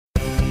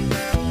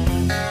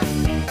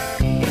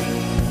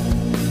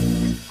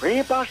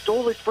Grandpa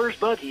stole his first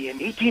buggy in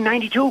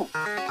 1892.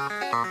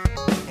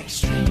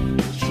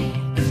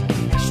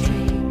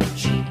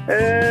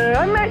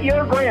 I met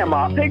your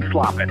grandma pig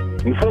slopping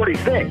in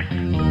 46.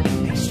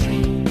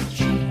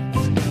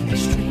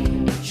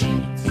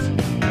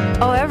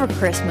 Oh, every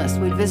Christmas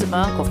we'd visit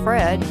my Uncle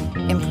Fred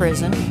in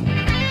prison.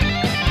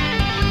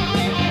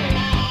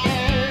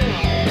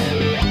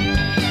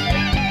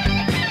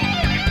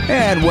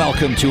 And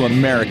welcome to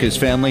America's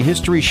Family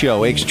History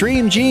Show,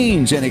 Extreme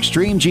Genes and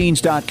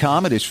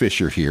ExtremeGenes.com. It is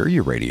Fisher here,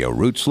 your radio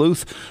root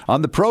sleuth,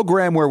 on the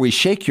program where we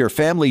shake your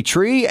family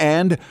tree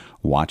and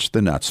watch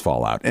the nuts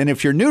fall out. And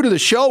if you're new to the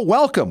show,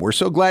 welcome. We're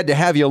so glad to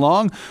have you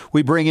along.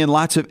 We bring in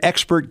lots of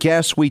expert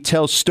guests. We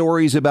tell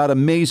stories about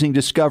amazing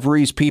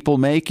discoveries people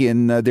make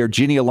in their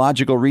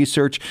genealogical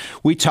research.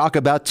 We talk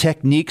about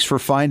techniques for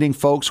finding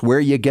folks, where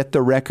you get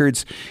the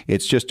records.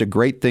 It's just a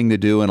great thing to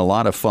do and a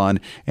lot of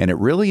fun, and it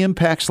really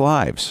impacts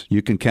lives.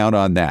 You can count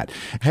on that.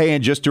 Hey,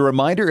 and just a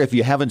reminder, if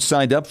you haven't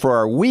signed up for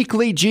our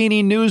weekly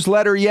Genie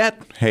newsletter yet,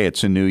 hey,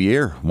 it's a new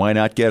year. Why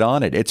not get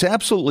on it? It's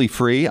absolutely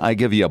free. I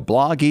give you a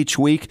blog each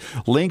week,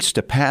 links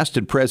to past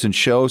and present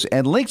shows,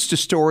 and links to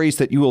stories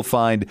that you will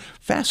find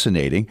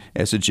fascinating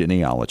as a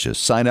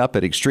genealogist. Sign up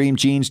at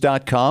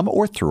ExtremeGenes.com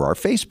or through our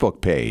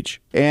Facebook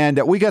page.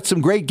 And we got some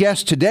great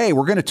guests today.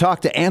 We're going to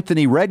talk to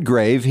Anthony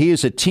Redgrave. He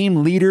is a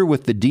team leader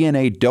with the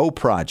DNA Doe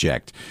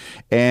Project.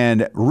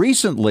 And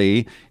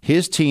recently,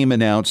 his team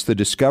announced the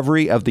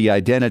discovery of the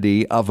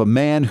identity of a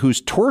man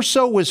whose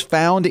torso was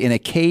found in a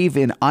cave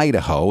in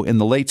Idaho in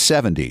the late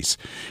 70s.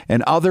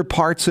 And other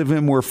parts of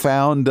him were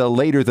found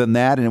later than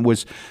that, and it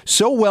was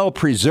so well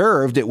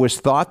preserved, it was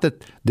thought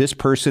that this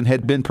person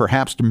had been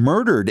perhaps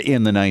murdered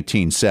in the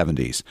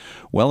 1970s.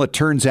 Well, it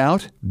turns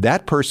out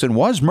that person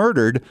was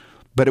murdered,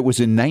 but it was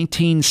in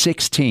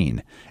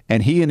 1916,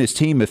 and he and his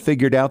team have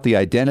figured out the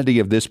identity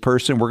of this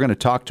person. We're going to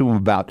talk to him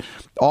about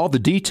all the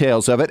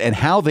details of it and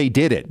how they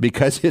did it,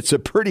 because it's a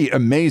pretty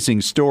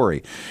amazing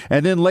story.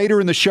 And then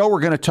later in the show, we're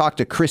going to talk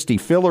to Christy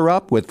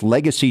Fillerup with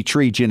Legacy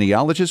Tree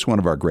Genealogist, one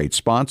of our great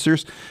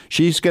sponsors.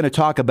 She's going to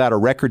talk about a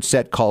record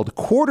set called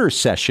Quarter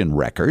Session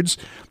Records.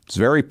 It's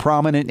very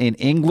prominent in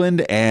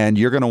England, and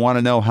you're going to want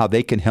to know how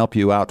they can help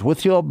you out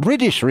with your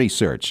British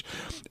research.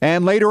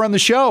 And later on the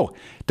show,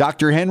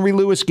 Dr. Henry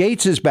Louis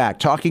Gates is back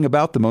talking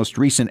about the most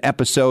recent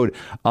episode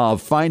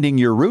of Finding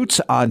Your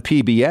Roots on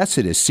PBS.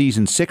 It is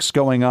season 6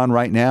 going on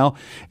right now.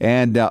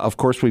 And, of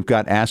course, we've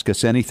got Ask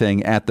Us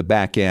Anything at the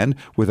back end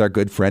with our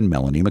good friend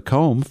Melanie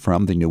McComb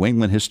from the New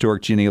England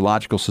Historic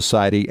Genealogical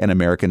Society and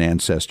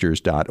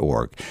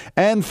AmericanAncestors.org.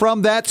 And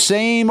from that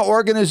same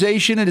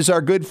organization, it is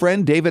our good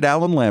friend David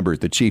Allen Lambert,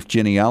 the chief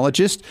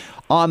genealogist,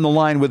 on the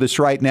line with us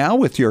right now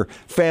with your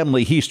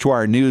family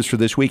histoire news for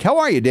this week. How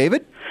are you,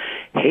 David?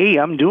 Hey,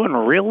 I'm doing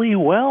really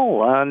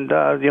well. And,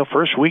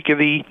 first week of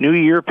the new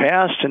year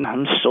passed, and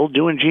I'm still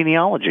doing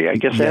genealogy. I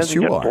guess that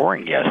hasn't gotten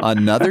boring yet.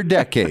 Another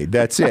decade.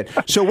 That's it.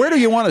 So where do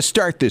you want to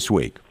start this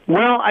week?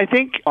 Well, I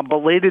think a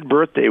belated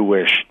birthday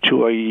wish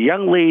to a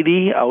young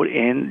lady out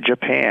in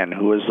Japan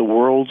who is the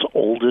world's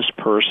oldest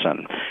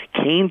person.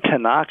 Kane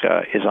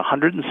Tanaka is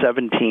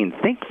 117.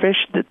 Think,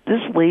 Fish, that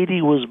this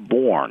lady was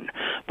born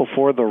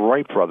before the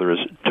Wright brothers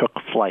took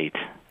flight.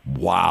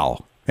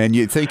 Wow. And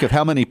you think of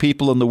how many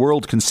people in the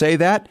world can say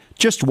that?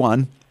 Just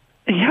one.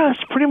 Yeah,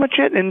 that's pretty much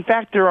it. In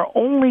fact, there are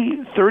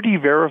only 30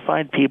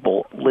 verified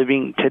people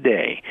living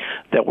today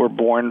that were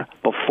born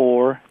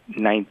before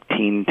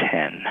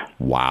 1910.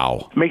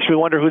 Wow. Makes me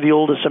wonder who the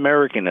oldest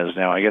American is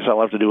now. I guess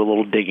I'll have to do a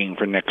little digging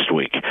for next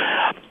week.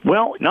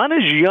 Well, not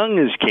as young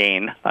as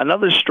Kane.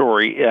 Another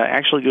story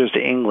actually goes to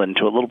England,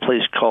 to a little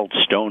place called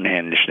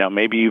Stonehenge. Now,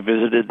 maybe you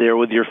visited there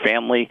with your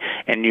family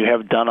and you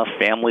have done a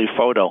family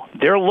photo.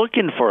 They're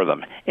looking for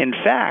them. In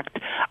fact,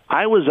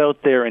 I was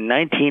out there in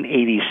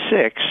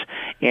 1986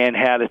 and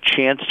had a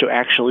chance to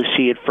actually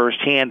see it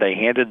firsthand. I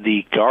handed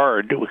the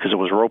guard, because it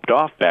was roped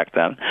off back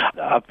then,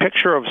 a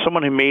picture of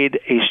someone who made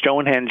a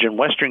Stonehenge in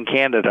Western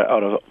Canada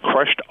out of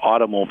crushed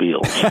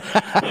automobiles.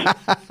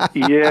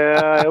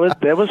 Yeah,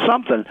 that was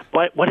something.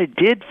 But what it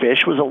did,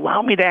 Fish, was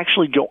allow me to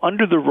actually go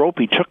under the rope.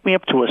 He took me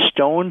up to a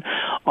stone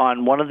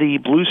on one of the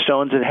blue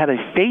stones that had a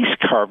face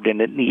carved in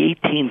it in the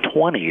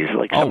 1820s,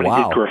 like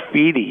somebody did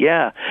graffiti.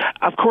 Yeah.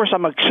 Of course,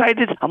 I'm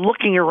excited. I'm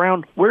looking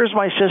around. Where's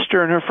my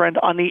sister and her friend?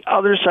 On the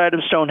other side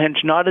of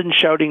Stonehenge, not in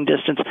shouting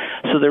distance.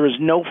 So there was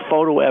no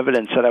photo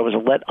evidence that I was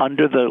let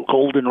under the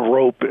golden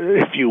rope,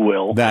 if you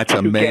will. That's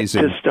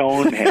amazing. Get to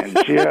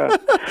Stonehenge, yeah.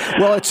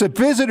 Well, it's a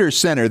visitor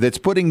center that's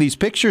putting these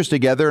pictures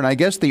together, and I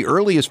guess the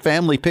earliest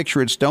family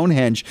picture at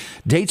Stonehenge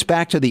dates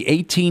back to the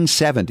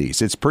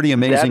 1870s. It's a pretty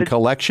amazing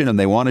collection, and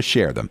they want to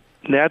share them.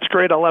 That's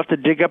great. I'll have to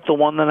dig up the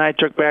one that I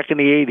took back in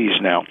the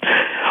 80s now.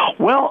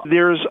 Well,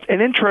 there's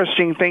an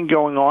interesting thing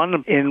going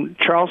on in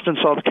Charleston,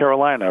 South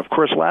Carolina. Of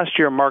course, last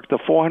year marked the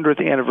 400th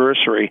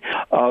anniversary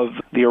of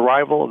the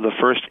arrival of the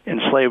first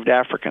enslaved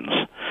Africans.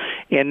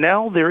 And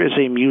now there is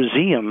a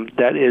museum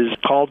that is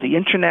called the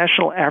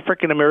International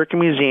African American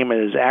Museum,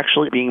 and is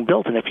actually being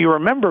built. And if you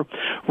remember,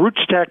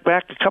 roots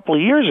back a couple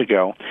of years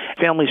ago,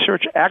 Family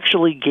Search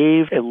actually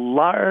gave a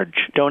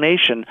large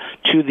donation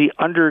to the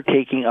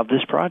undertaking of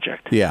this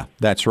project. Yeah,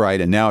 that's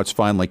right. And now it's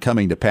finally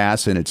coming to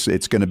pass, and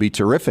it's going to be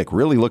terrific.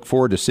 Really look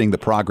forward to seeing the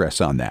progress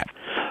on that.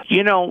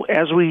 You know,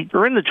 as we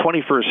are in the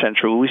 21st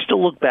century, we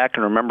still look back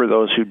and remember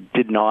those who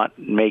did not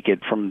make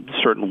it from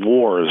certain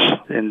wars.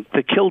 And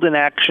the killed in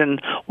action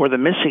or the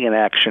missing in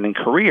action in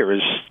Korea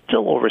is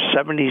still over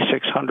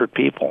 7,600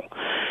 people.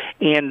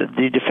 And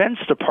the Defense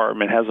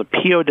Department has a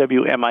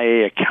POW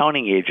MIA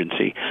accounting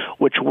agency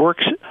which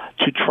works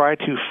to try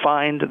to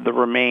find the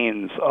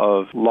remains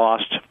of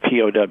lost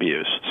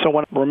POWs. So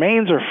when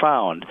remains are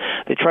found,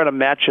 they try to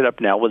match it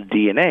up now with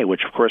DNA,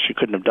 which of course you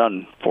couldn't have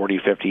done 40,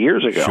 50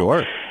 years ago.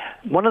 Sure.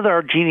 One of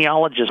our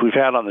genealogists we've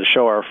had on the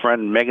show, our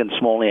friend Megan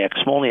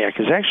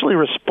Smolniak, is actually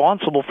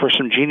responsible for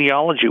some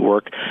genealogy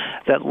work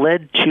that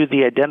led to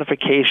the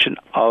identification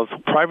of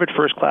Private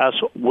First Class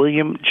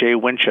William J.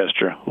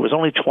 Winchester, who was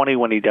only 20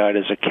 when he died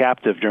as a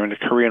captive during the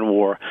Korean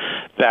War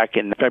back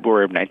in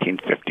February of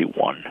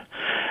 1951.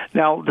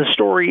 Now, the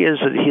story is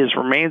that his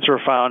remains were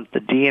found, the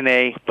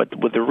DNA, but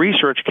with the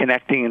research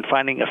connecting and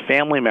finding a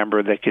family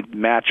member that could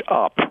match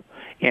up.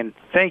 And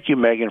thank you,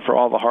 Megan, for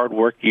all the hard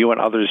work you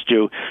and others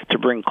do to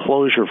bring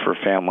closure for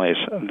families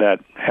that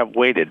have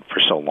waited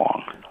for so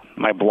long.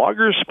 My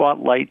blogger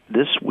spotlight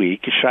this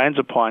week shines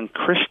upon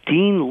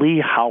Christine Lee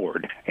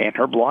Howard, and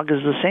her blog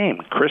is the same,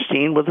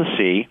 Christine with a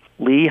C,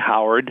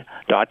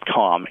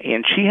 LeeHoward.com.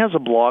 And she has a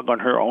blog on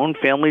her own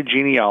family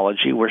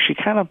genealogy where she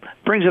kind of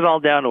brings it all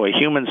down to a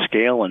human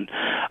scale and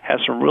has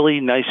some really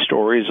nice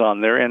stories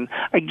on there. And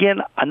again,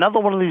 another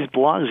one of these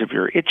blogs, if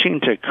you're itching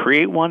to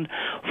create one,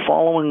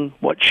 following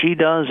what she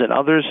does and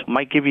others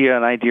might give you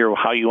an idea of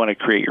how you want to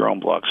create your own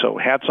blog. So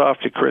hats off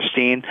to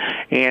Christine.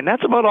 And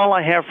that's about all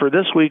I have for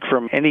this week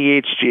from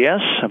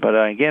NEHGS. But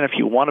again, if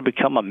you want to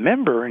become a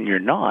member and you're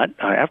not,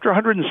 after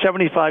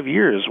 175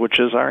 years, which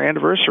is our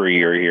anniversary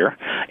year here,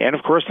 and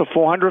of course the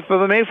 400th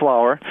of the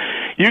Mayflower,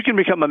 you can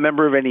become a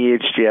member of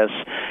NEHGS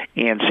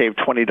and save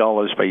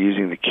 $20 by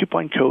using the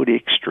coupon code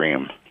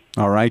EXTREME.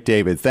 All right,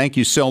 David, thank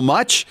you so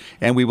much,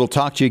 and we will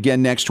talk to you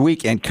again next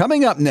week. And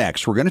coming up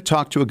next, we're going to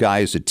talk to a guy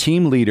who's a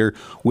team leader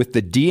with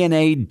the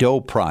DNA Doe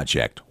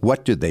Project.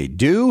 What do?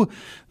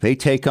 They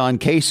take on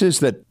cases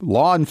that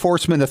law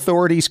enforcement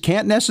authorities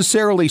can't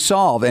necessarily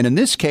solve. And in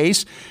this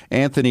case,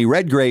 Anthony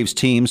Redgrave's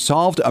team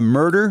solved a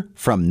murder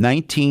from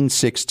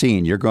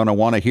 1916. You're going to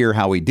want to hear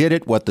how he did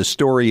it, what the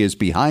story is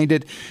behind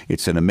it.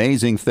 It's an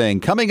amazing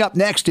thing. Coming up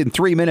next in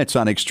 3 minutes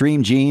on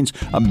Extreme Genes,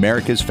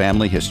 America's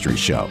Family History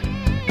Show.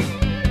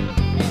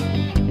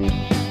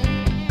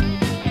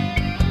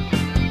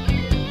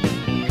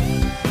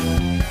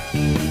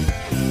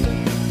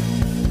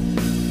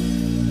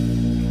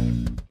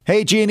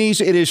 Hey,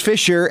 Genies, it is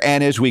Fisher,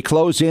 and as we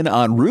close in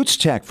on Roots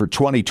Tech for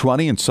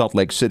 2020 in Salt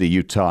Lake City,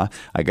 Utah,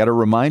 I got to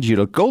remind you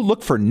to go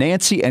look for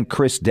Nancy and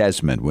Chris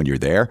Desmond when you're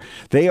there.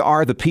 They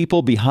are the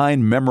people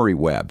behind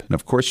MemoryWeb. And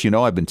of course, you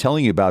know, I've been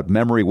telling you about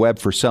MemoryWeb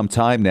for some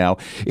time now.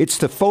 It's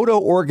the photo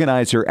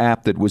organizer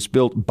app that was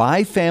built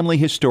by family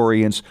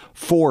historians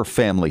for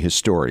family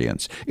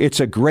historians. It's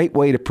a great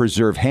way to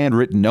preserve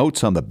handwritten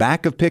notes on the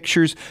back of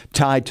pictures,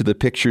 tied to the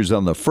pictures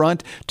on the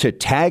front, to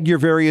tag your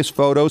various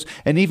photos,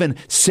 and even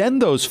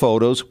send those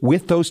photos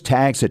with those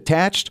tags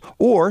attached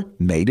or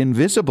made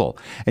invisible.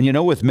 And you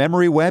know, with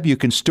MemoryWeb, you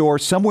can store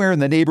somewhere in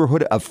the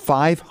neighborhood of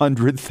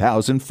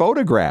 500,000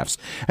 photographs.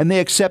 And they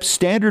accept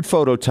standard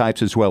photo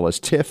types as well as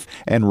TIFF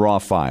and RAW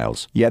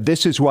files. Yeah,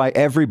 this is why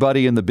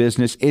everybody in the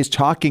business is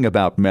talking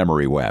about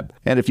MemoryWeb.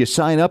 And if you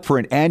sign up for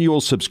an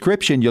annual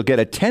subscription, you'll get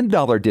a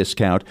 $10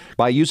 discount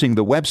by using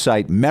the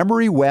website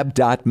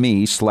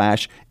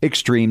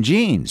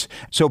memoryweb.me/extremegenes.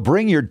 So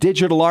bring your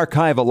digital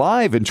archive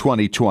alive in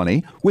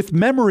 2020 with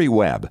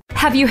MemoryWeb.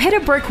 Have you hit a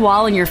brick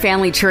wall in your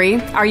family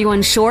tree? Are you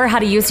unsure how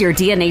to use your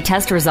DNA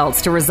test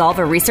results to resolve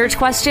a research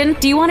question?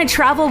 Do you want to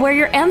travel where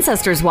your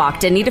ancestors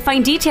walked and need to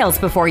find details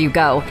before you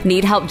go?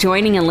 Need help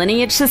joining a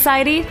lineage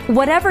society?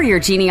 Whatever your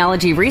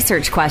genealogy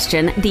research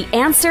question, the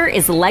answer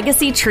is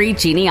Legacy Tree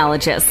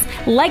Genealogist.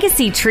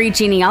 Legacy Tree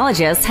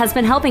Genealogist has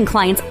been helping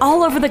clients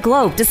all over the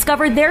globe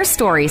discover their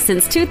story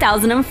since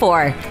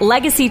 2004.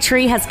 Legacy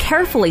Tree has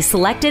carefully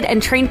selected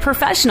and trained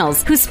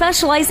professionals who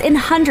specialize in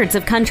hundreds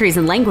of countries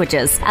and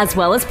languages, as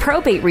well as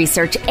probate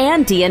research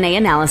and DNA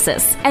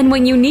analysis. And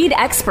when you need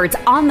experts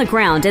on the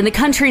ground in the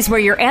countries where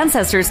your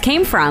ancestors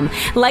came from,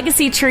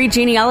 Legacy Tree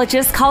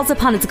Genealogist calls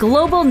upon its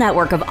global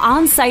network of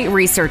on-site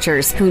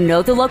researchers who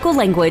know the local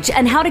language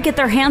and how to get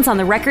their hands on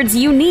the records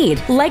you need.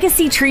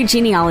 Legacy Tree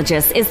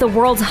Genealogist is the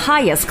world's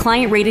highest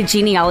client-rated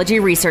genealogy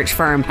research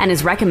firm and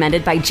is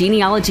recommended by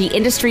genealogy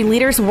industry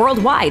leaders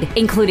worldwide,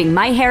 including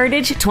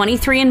MyHeritage,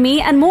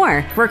 23andMe, and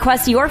more.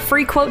 Request your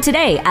free quote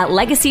today at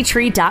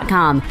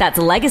legacytree.com. That's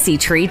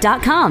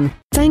legacytree.com.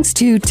 Thanks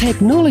to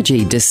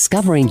technology,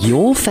 discovering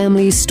your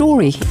family's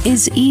story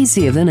is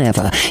easier than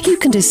ever. You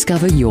can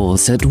discover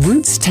yours at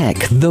Roots Tech,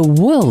 the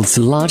world's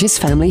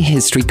largest family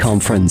history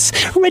conference.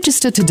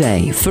 Register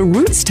today for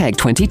Roots Tech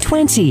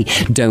 2020.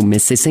 Don't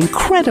miss this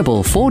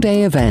incredible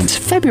 4-day event,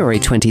 February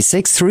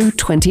 26th through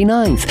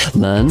 29th.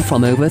 Learn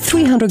from over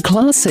 300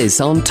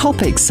 classes on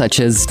topics such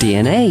as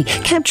DNA,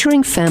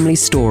 capturing family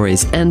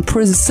stories, and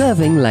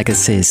preserving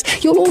legacies.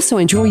 You'll also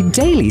enjoy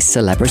daily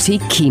celebrity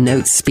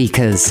keynote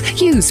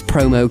speakers. Use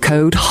promo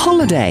code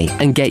HOLIDAY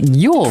and get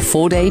your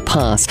 4-day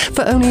pass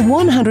for only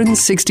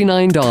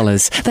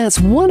 $169. That's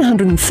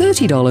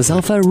 $130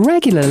 off a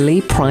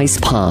regularly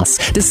priced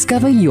pass.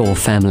 Discover your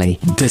family.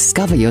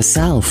 Discover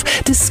yourself.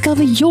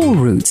 Discover your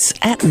roots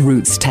at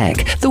Roots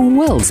Tech, the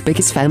world's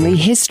biggest family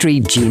history,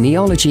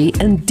 genealogy,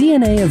 and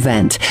DNA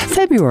event,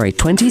 February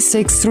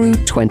 26th through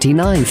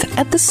 29th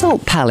at the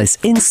Salt Palace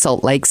in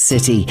Salt Lake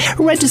City.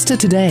 Register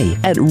today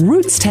at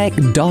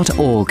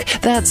rootstech.org.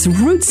 That's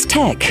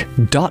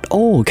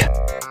rootstech.org.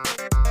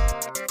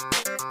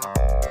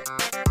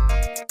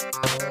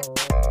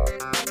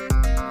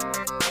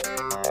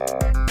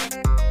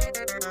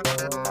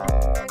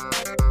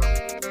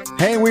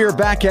 Hey, we are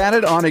back at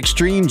it on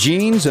Extreme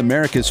Genes,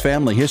 America's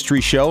family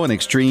history show, and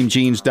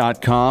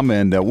extremegenes.com.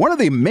 And one of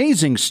the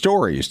amazing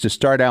stories to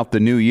start out the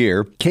new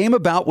year came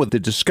about with the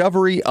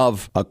discovery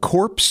of a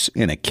corpse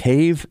in a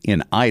cave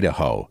in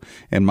Idaho.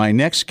 And my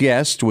next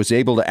guest was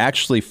able to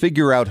actually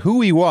figure out who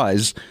he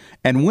was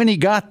and when he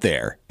got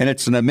there. And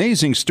it's an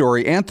amazing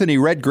story. Anthony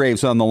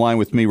Redgrave's on the line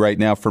with me right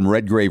now from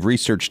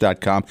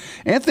redgraveresearch.com.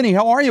 Anthony,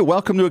 how are you?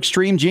 Welcome to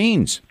Extreme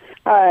Genes.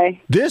 Hi.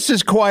 This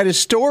is quite a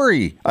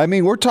story. I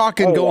mean, we're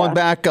talking going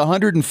back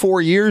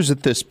 104 years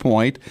at this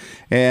point,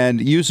 and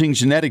using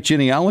genetic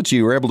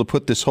genealogy, we're able to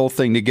put this whole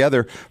thing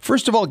together.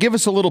 First of all, give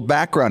us a little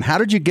background. How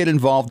did you get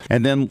involved?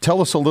 And then tell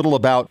us a little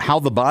about how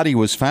the body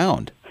was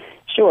found.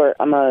 Sure.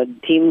 I'm a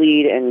team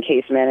lead and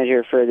case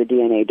manager for the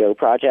DNA Doe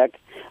Project,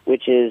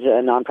 which is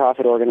a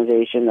nonprofit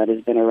organization that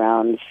has been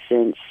around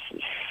since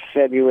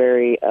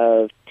February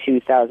of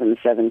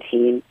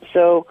 2017.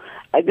 So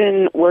I've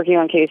been working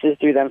on cases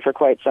through them for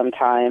quite some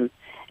time.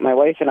 My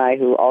wife and I,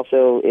 who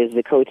also is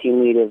the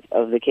co-team lead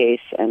of the case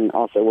and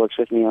also works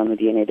with me on the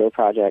DNA Doe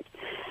Project,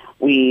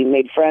 we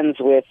made friends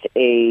with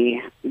a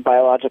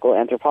biological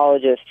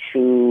anthropologist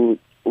who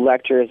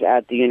lectures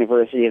at the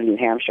University of New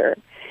Hampshire.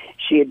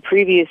 She had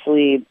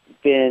previously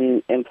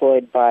been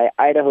employed by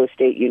Idaho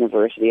State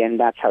University, and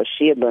that's how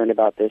she had learned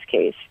about this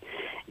case.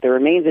 The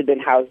remains had been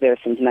housed there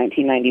since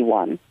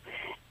 1991.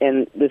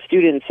 And the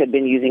students had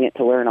been using it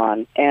to learn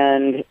on.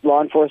 And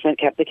law enforcement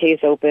kept the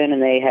case open,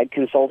 and they had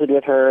consulted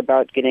with her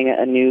about getting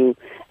a new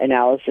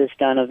analysis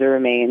done of the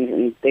remains.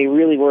 And they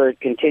really were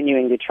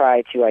continuing to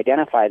try to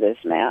identify this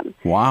man.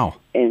 Wow.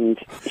 And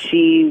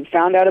she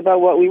found out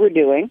about what we were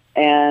doing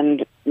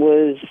and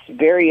was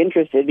very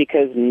interested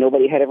because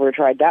nobody had ever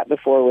tried that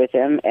before with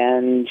him,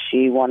 and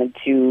she wanted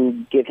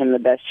to give him the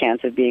best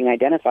chance of being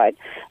identified.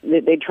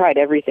 They tried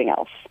everything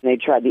else. They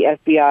tried the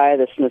FBI,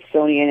 the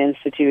Smithsonian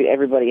Institute,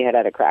 everybody had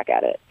a crack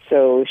at it.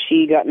 So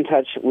she got in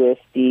touch with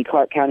the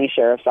Clark County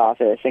Sheriff's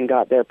Office and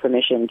got their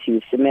permission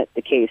to submit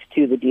the case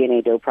to the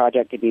DNA Doe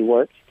Project to be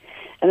worked.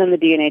 And then the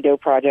DNA Doe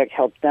Project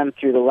helped them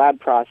through the lab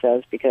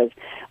process because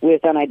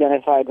with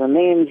unidentified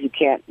remains, you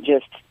can't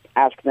just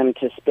ask them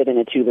to spit in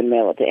a tube and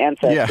mail it to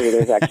Ancestry. Yeah.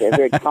 There's actually a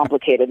very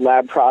complicated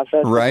lab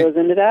process that goes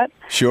into that.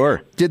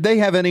 Sure. Did they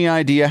have any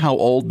idea how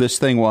old this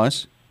thing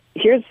was?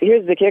 Here's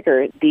the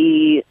kicker.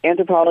 The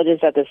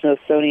anthropologist at the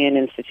Smithsonian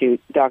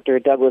Institute, Dr.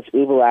 Douglas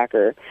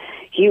Ubelacker,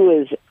 he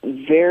was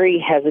very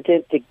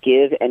hesitant to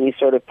give any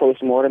sort of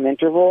postmortem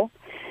interval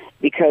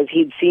because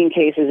he'd seen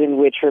cases in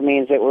which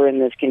remains that were in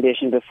this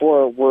condition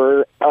before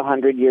were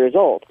 100 years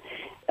old.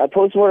 A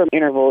postmortem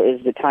interval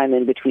is the time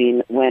in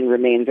between when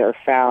remains are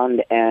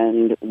found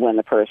and when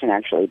the person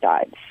actually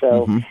died.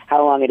 So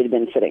how long it had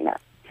been sitting there.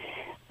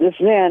 This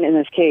man in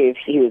this cave,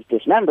 he was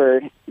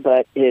dismembered,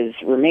 but his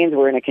remains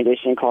were in a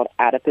condition called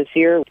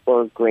adipocere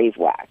or grave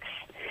wax.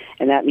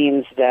 And that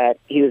means that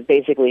he was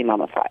basically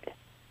mummified.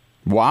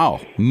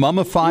 Wow.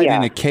 Mummified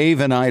in a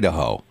cave in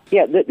Idaho.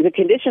 Yeah, the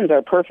conditions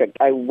are perfect.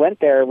 I went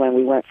there when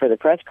we went for the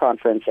press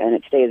conference, and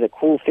it stays a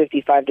cool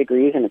 55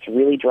 degrees, and it's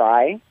really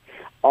dry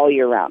all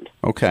year round.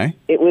 Okay.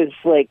 It was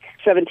like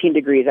 17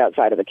 degrees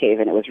outside of the cave,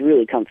 and it was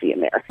really comfy in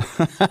there.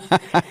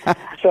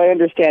 So I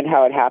understand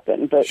how it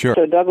happened. But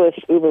So Douglas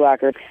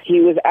Ubelacker, he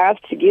was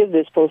asked to give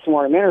this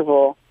postmortem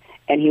interval,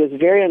 and he was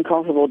very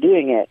uncomfortable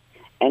doing it,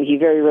 and he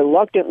very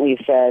reluctantly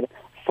said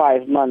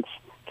 5 months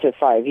to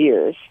 5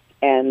 years.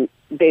 And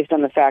based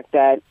on the fact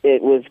that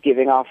it was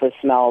giving off a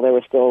smell, there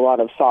was still a lot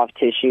of soft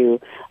tissue,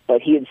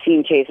 but he had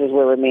seen cases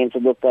where remains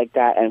had looked like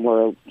that and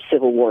were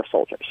Civil War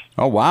soldiers.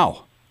 Oh,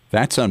 wow.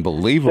 That's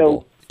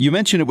unbelievable. So, you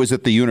mentioned it was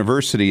at the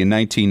university in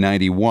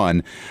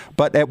 1991,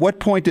 but at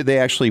what point did they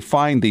actually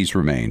find these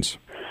remains?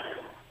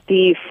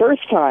 The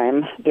first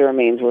time the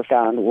remains were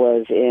found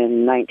was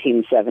in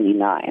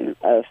 1979.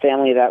 A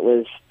family that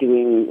was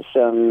doing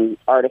some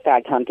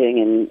artifact hunting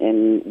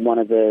in one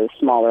of the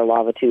smaller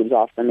lava tubes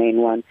off the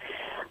main one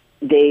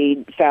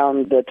they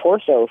found the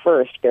torso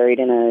first, buried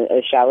in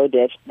a shallow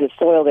ditch. The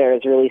soil there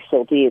is really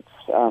silty.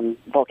 It's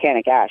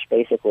volcanic ash,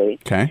 basically.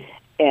 Okay.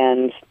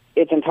 And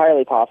it's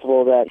entirely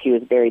possible that he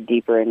was buried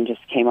deeper and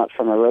just came up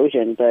from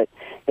erosion. But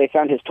they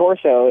found his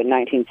torso in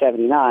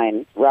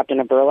 1979 wrapped in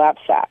a burlap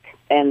sack.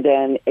 And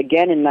then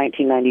again in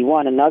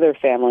 1991, another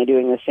family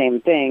doing the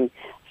same thing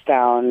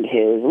found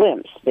his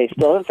limbs. They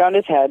still haven't found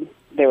his head.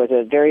 There was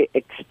a very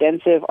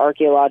extensive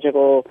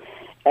archaeological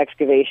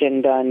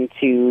excavation done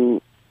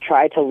to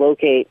try to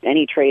locate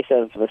any trace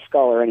of the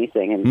skull or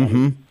anything.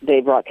 And they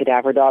brought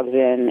cadaver dogs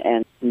in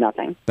and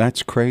nothing.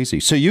 That's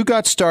crazy. So you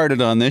got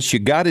started on this. You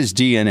got his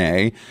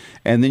DNA,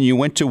 and then you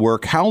went to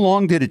work. How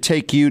long did it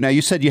take you? Now,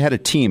 you said you had a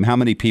team. How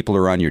many people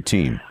are on your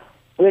team?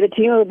 We had a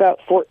team of about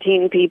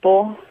 14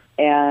 people,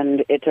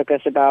 and it took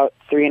us about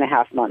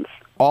 3.5 months.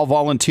 All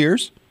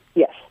volunteers?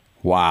 Yes.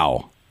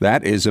 Wow.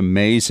 That is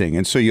amazing.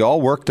 And so you all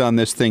worked on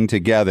this thing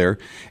together.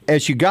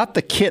 As you got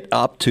the kit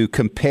up to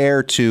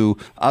compare to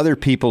other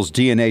people's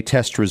DNA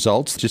test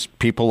results, just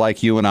people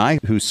like you and I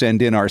who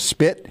send in our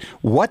spit,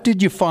 what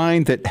did you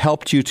find that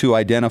helped you to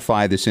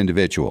identify this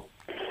individual?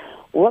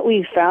 What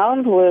we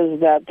found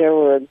was that there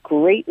were a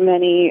great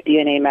many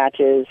DNA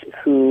matches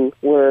who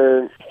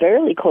were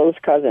fairly close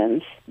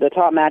cousins. The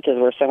top matches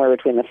were somewhere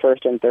between the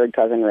first and third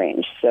cousin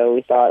range. So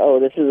we thought, oh,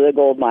 this is a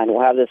gold mine.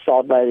 We'll have this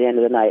solved by the end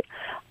of the night.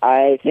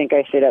 I think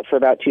I stayed up for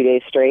about 2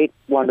 days straight,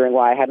 wondering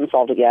why I hadn't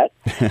solved it yet.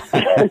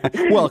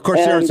 Well, of course,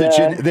 there was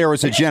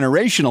a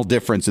generational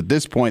difference at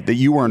this point that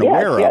you weren't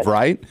aware of,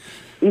 right?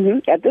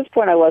 Mm-hmm. At this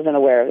point, I wasn't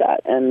aware of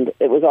that. And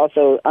it was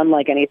also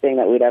unlike anything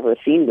that we'd ever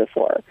seen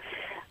before.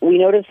 We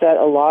noticed that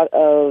a lot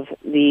of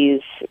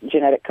these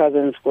genetic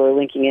cousins were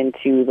linking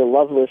into the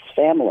Loveless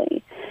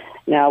family.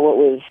 Now, what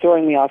was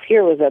throwing me off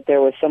here was that there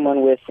was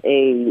someone with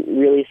a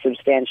really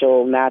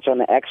substantial match on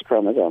the X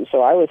chromosome.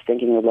 So I was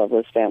thinking the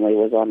Loveless family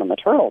was on the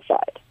maternal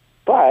side.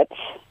 But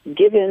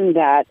given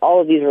that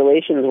all of these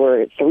relations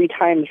were 3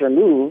 times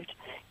removed,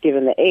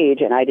 given the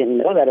age, and I didn't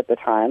know that at the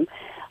time,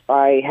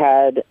 I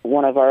had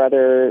one of our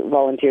other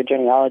volunteer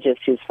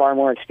genealogists who's far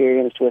more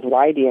experienced with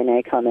Y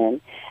DNA come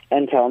in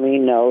and tell me,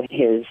 no,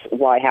 his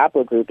Y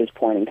haplogroup is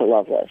pointing to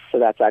Loveless. So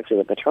that's actually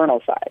the paternal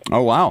side.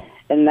 Oh, wow.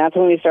 And that's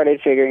when we started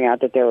figuring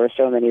out that there were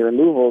so many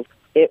removals.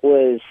 It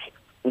was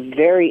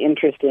very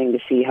interesting to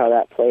see how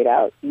that played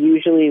out.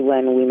 Usually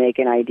when we make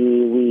an ID,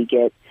 we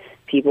get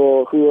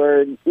people who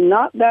are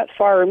not that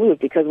far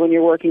removed, because when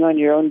you're working on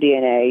your own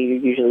DNA, you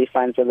usually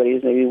find somebody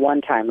who's maybe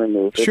 1 time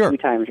removed or 2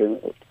 times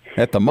removed.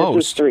 At the most. This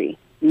was 3.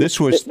 This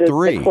was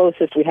 3. The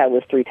closest we had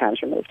was 3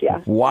 times removed,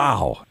 yeah.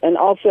 Wow. And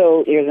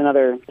also, here's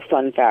another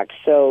fun fact.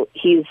 So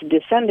he's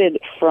descended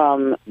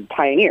from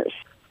pioneers.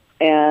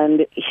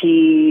 And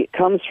he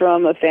comes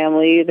from a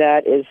family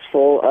that is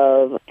full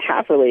of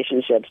half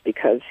relationships,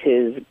 because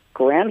his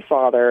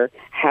grandfather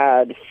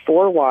had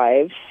 4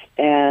 wives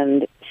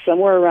and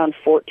somewhere around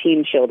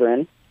 14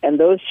 children. And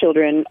those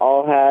children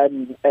all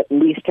had at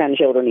least 10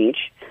 children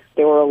each.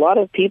 There were a lot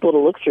of people to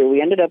look through.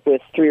 We ended up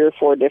with 3 or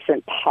 4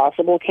 different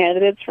possible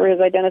candidates for his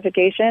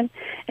identification,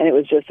 and it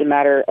was just a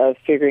matter of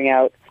figuring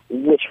out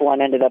which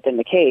one ended up in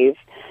the cave.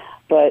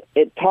 But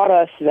it taught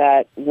us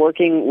that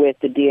working with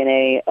the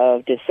DNA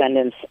of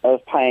descendants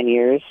of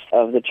pioneers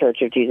of the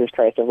Church of Jesus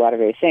Christ of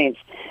Latter-day Saints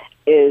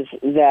is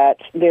that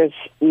there's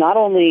not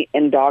only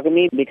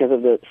endogamy because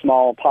of the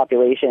small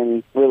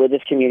population,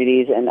 religious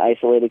communities and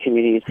isolated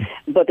communities,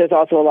 but there's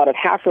also a lot of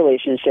half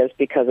relationships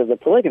because of the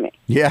polygamy.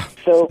 Yeah.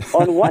 So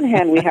on one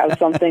hand, we have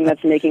something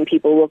that's making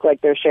people look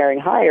like they're sharing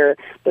higher,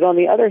 but on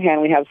the other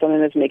hand, we have something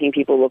that's making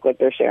people look like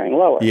they're sharing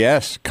lower.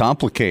 Yes,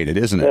 complicated,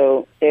 isn't it?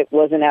 So it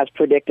wasn't as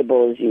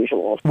predictable as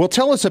usual. Well,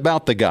 tell us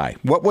about the guy.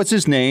 What was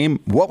his name?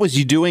 What was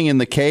he doing in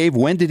the cave?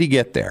 When did he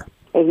get there?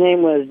 His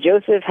name was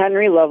Joseph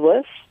Henry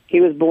Loveless. He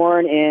was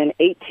born in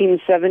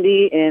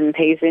 1870 in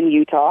Payson,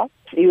 Utah.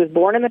 He was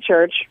born in the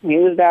church. He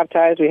was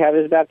baptized. We have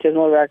his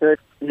baptismal record.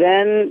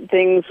 Then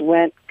things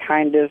went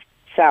kind of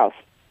south,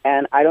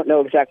 and I don't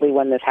know exactly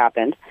when this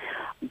happened,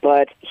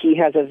 but he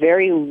has a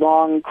very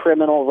long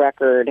criminal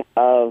record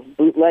of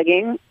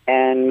bootlegging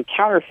and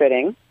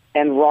counterfeiting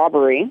and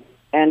robbery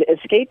and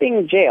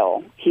escaping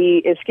jail. He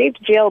escaped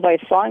jail by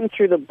sawing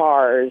through the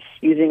bars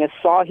using a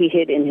saw he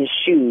hid in his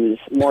shoes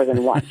more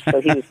than once,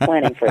 so he was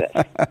planning for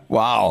this.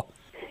 Wow.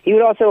 He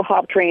would also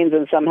hop trains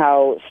and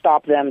somehow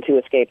stop them to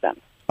escape them.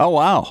 Oh,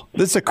 wow.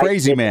 This is a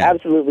crazy man.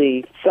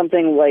 Absolutely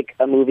something like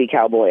a movie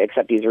cowboy,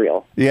 except he's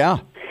real. Yeah,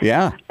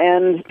 yeah.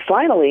 And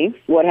finally,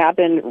 what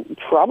happened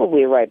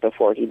probably right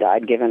before he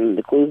died, given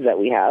the clues that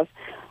we have,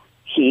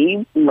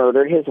 he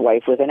murdered his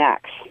wife with an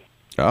axe.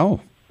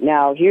 Oh.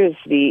 Now, here's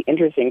the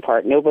interesting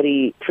part.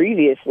 Nobody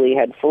previously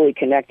had fully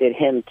connected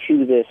him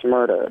to this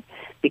murder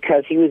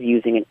because he was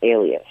using an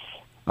alias.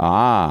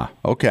 Ah,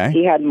 okay.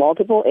 He had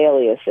multiple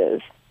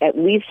aliases, at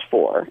least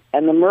 4,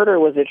 and the murder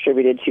was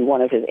attributed to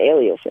one of his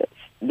aliases.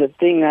 The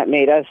thing that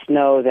made us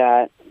know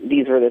that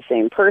these were the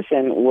same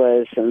person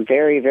was some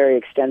very, very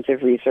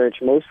extensive research,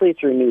 mostly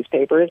through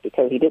newspapers,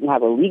 because he didn't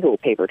have a legal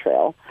paper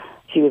trail.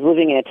 He was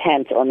living in a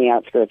tent on the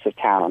outskirts of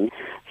town.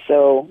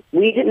 So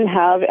we didn't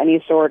have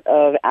any sort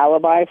of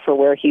alibi for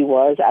where he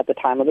was at the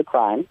time of the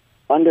crime.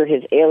 Under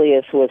his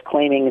alias was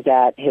claiming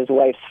that his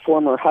wife's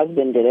former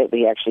husband did it, but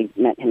he actually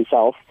meant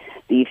himself.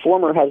 The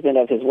former husband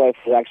of his wife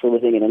was actually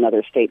living in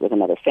another state with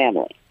another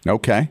family.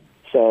 Okay.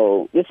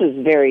 So this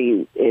is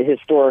very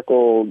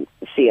historical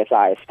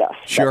CSI stuff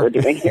that we're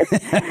doing here.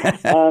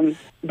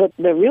 But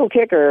the real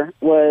kicker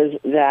was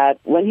that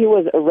when he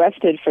was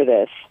arrested for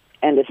this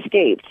and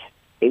escaped,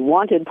 a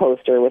wanted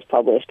poster was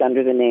published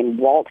under the name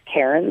Walt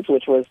Cairns,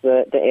 which was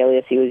the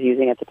alias he was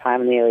using at the time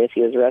and the alias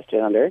he was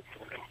arrested under.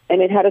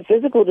 And it had a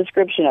physical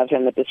description of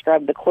him that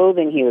described the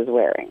clothing he was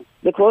wearing.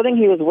 The clothing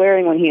he was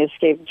wearing when he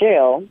escaped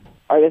jail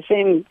are the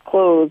same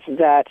clothes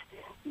that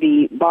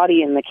the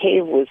body in the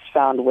cave was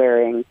found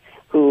wearing,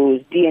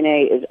 whose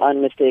DNA is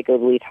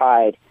unmistakably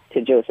tied to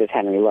Joseph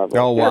Henry Lovelace.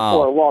 Oh, wow.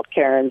 Therefore, Walt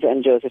Cairns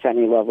and Joseph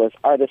Henry Lovelace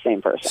are the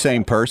same person.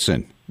 Same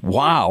person.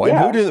 Wow.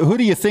 Yeah. And who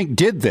do you think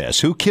did this?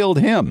 Who killed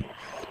him?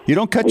 You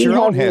don't cut your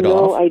own head off. We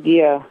have no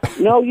idea.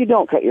 No, you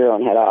don't cut your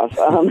own head off.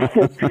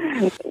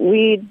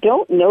 We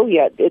don't know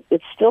yet.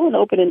 It's still an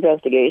open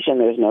investigation.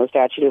 There's no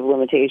statute of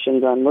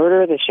limitations on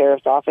murder. The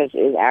sheriff's office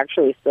is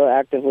actually still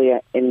actively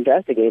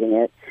investigating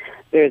it.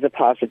 There's a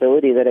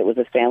possibility that it was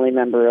a family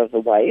member of the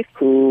wife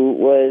who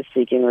was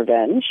seeking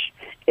revenge.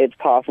 It's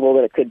possible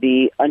that it could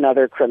be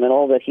another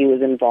criminal that he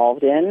was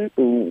involved in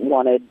who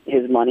wanted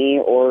his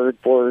money or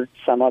for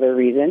some other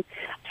reason.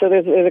 So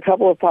there's a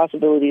couple of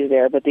possibilities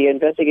there, but the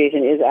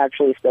investigation is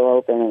actually still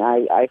open, and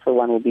I for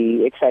one, will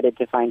be excited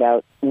to find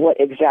out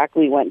what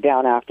exactly went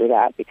down after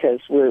that,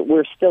 because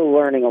we're still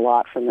learning a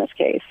lot from this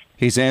case.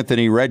 He's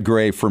Anthony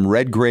Redgrave from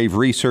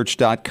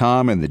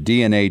RedgraveResearch.com and the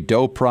DNA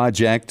Doe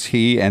Project.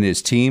 He and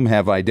his team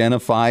have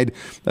identified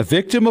a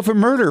victim of a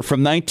murder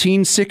from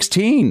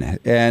 1916.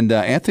 And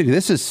Anthony,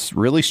 this is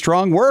really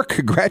strong work.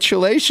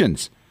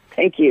 Congratulations.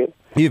 Thank you.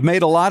 You've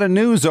made a lot of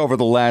news over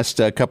the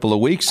last couple of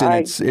weeks, and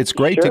it's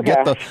great to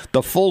get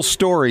the full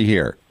story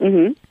here.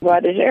 Mm-hmm.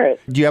 Glad to share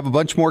it. Do you have a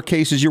bunch more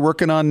cases you're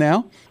working on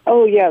now?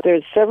 Oh, yeah.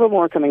 There's several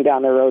more coming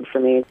down the road for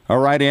me. All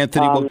right,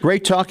 Anthony. Well,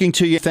 great talking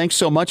to you. Thanks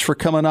so much for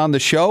coming on the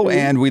show,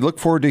 and we look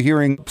forward to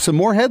hearing some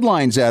more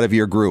headlines out of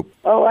your group.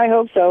 Oh, I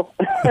hope so.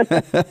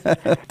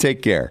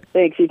 Take care.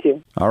 Thanks, you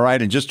too. All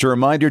right, and just a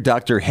reminder,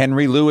 Dr.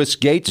 Henry Louis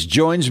Gates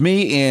joins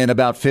me in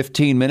about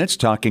 15 minutes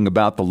talking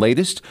about the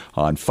latest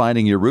on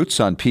Finding Your Roots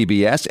on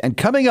PBS. And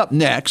coming up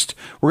next,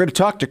 we're going to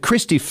talk to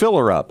Christy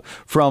Fillerup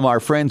from our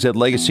friends at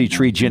Legacy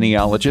Tree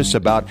Genealogists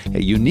about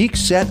a unique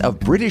set of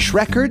British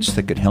records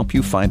that could help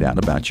you find out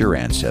about your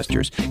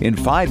ancestors in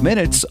 5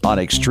 minutes on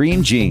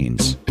Extreme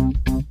Genes.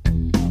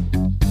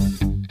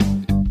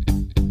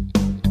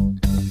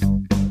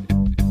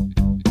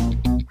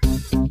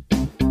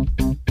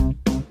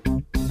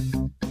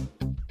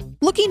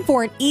 Looking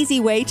for an easy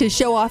way to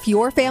show off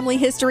your family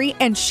history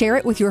and share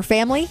it with your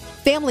family?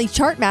 Family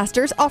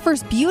Chartmasters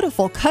offers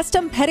beautiful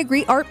custom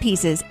pedigree art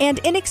pieces and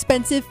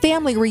inexpensive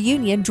family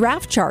reunion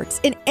draft charts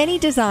in any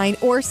design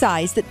or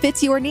size that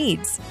fits your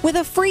needs. With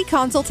a free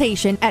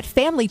consultation at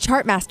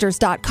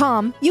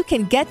FamilyChartmasters.com, you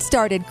can get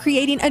started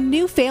creating a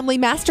new family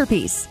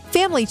masterpiece.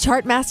 Family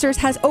Chartmasters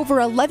has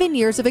over 11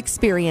 years of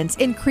experience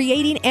in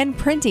creating and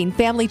printing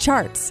family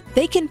charts.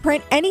 They can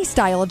print any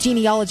style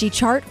genealogy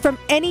chart from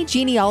any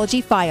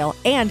genealogy file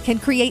and can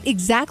create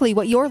exactly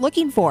what you're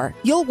looking for.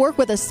 You'll work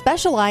with a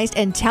specialized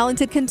and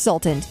talented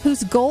consultant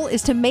whose goal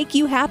is to make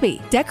you happy.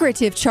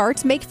 Decorative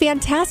charts make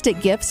fantastic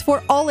gifts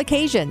for all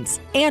occasions.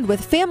 And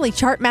with Family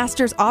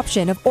Chartmasters'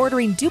 option of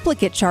ordering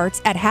duplicate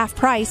charts at half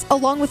price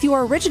along with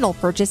your original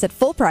purchase at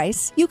full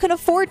price, you can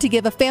afford to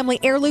give a family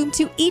heirloom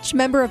to each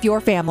member of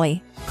your family.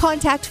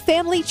 Contact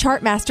Family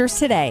Chartmasters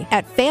today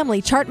at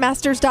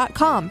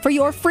FamilyChartmasters.com for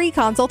your free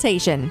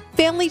consultation.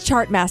 Family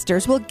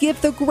Chartmasters will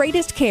give the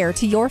greatest care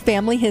to your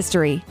family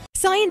history.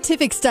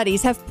 Scientific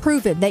studies have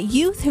proven that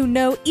youth who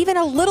know even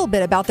a little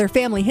bit about their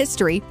family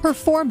history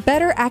perform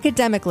better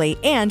academically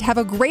and have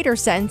a greater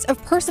sense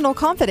of personal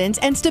confidence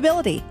and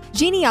stability.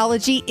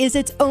 Genealogy is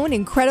its own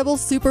incredible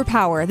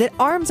superpower that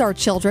arms our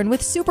children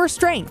with super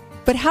strength.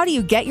 But how do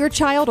you get your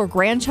child or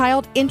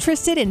grandchild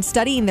interested in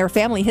studying their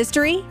family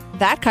history?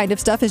 That kind of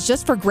stuff is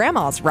just for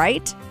grandmas,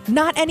 right?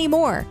 Not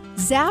anymore.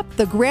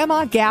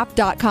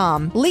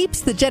 ZapTheGrandmaGap.com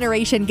leaps the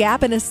generation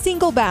gap in a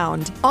single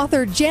bound.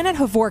 Author Janet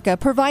Havorka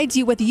provides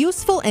you with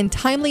useful and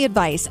timely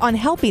advice on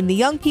helping the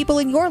young people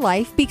in your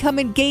life become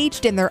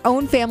engaged in their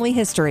own family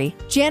history.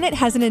 Janet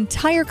has an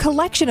entire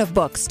collection of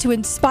books to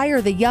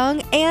inspire the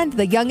young and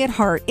the young at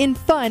heart in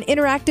fun,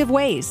 interactive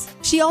ways.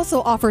 She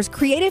also offers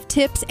creative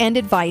tips and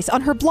advice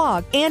on her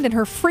blog and in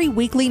her free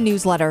weekly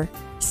newsletter.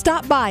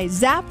 Stop by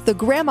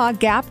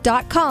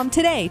ZapTheGrandmaGap.com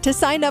today to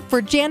sign up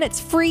for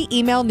Janet's free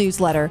email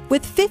newsletter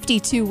with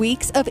 52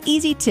 weeks of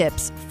easy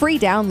tips, free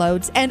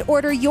downloads, and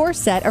order your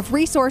set of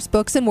resource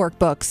books and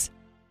workbooks.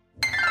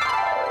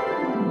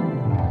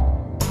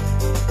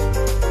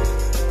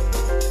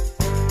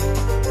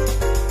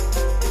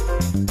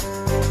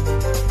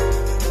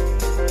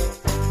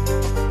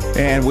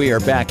 And we are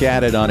back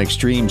at it on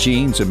Extreme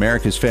Genes,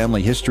 America's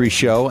Family History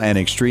Show, and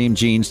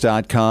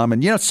ExtremeGenes.com.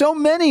 And, you know, so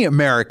many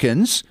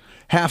Americans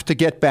have to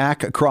get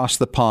back across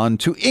the pond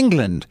to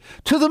England,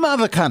 to the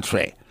mother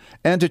country.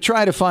 And to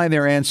try to find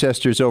their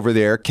ancestors over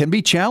there can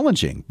be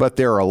challenging, but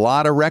there are a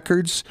lot of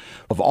records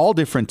of all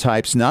different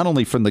types, not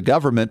only from the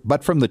government,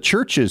 but from the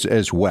churches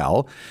as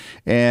well.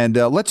 And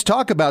let's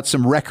talk about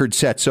some record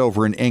sets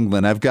over in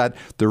England. I've got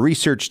the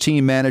research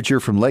team manager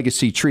from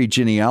Legacy Tree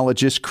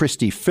Genealogist,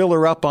 Christy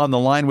Filler, up on the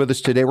line with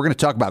us today. We're going to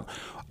talk about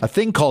a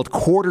thing called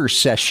quarter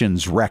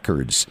sessions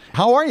records.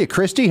 How are you,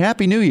 Christy?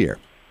 Happy New Year.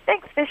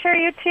 Thanks, Fisher.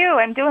 You too.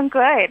 I'm doing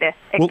good.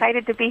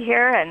 Excited to be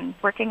here and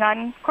working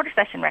on quarter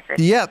session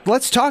records. Yeah,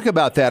 let's talk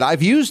about that.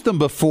 I've used them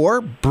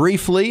before,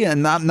 briefly,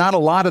 and not a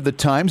lot of the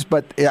times,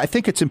 but I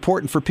think it's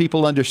important for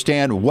people to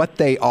understand what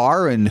they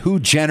are and who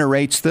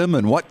generates them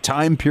and what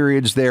time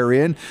periods they're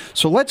in.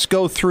 So let's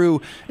go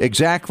through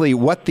exactly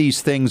what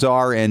these things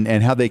are and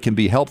how they can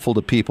be helpful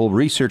to people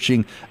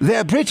researching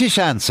their British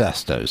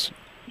ancestors.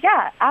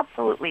 Yeah,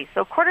 absolutely.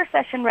 So quarter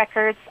session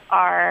records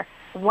are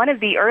one of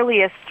the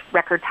earliest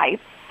record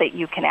types that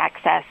you can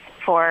access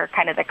for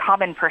kind of the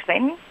common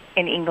person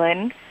in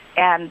England.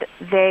 And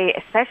they,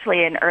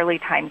 especially in early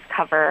times,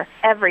 cover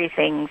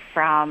everything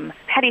from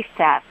petty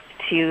theft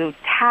to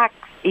tax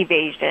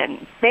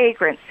evasion,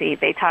 vagrancy.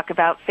 They talk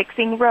about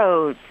fixing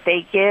roads.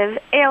 They give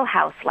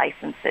alehouse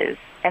licenses.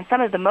 And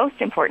some of the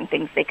most important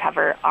things they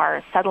cover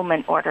are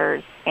settlement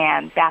orders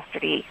and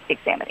bastardy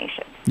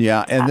examinations.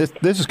 Yeah, and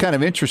this is kind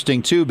of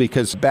interesting, too,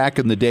 because back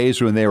in the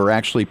days when they were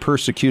actually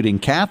persecuting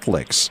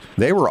Catholics,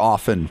 they were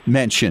often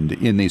mentioned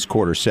in these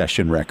quarter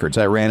session records.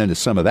 I ran into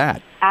some of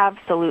that.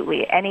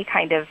 Absolutely. Any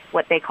kind of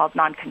what they called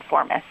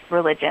nonconformist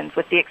religions,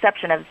 with the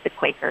exception of the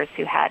Quakers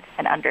who had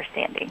an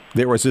understanding.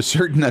 There was a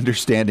certain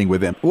understanding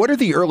with them. What are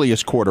the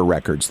earliest quarter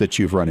records that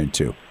you've run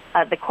into?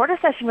 The quarter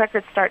session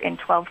records start in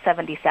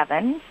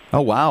 1277.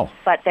 Oh, wow.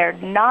 But they're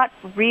not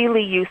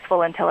really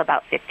useful until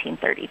about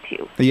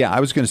 1532. Yeah, I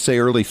was going to say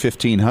early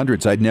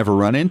 1500s. I'd never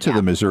run into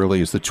them as early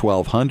as the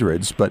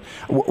 1200s. But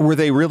were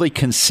they really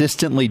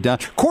consistently done?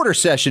 Quarter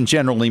session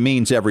generally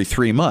means every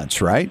 3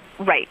 months, right?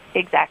 Right,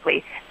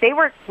 exactly. They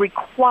were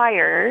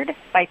required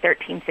by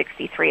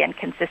 1363 and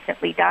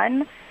consistently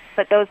done,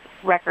 but those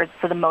records,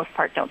 for the most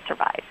part, don't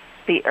survive.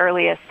 The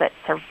earliest that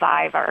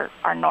survive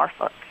are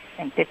Norfolk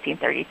in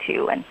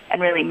 1532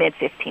 and really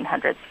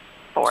mid-1500s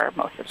for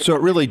most of the So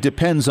it really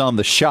depends on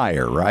the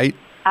shire, right?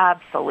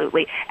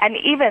 Absolutely. And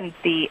even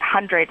the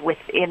 100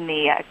 within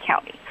the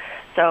county.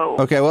 So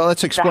okay, well,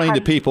 let's explain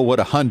to people what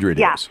 100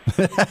 is.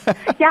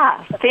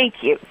 Yeah,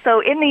 thank you.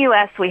 So in the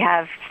U.S., we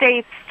have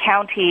states,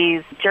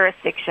 counties,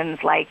 jurisdictions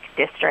like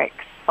districts.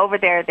 Over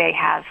there, they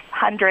have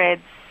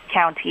hundreds,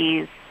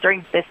 counties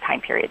during this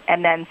time period,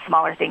 and then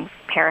smaller things,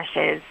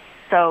 parishes.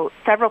 So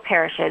several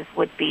parishes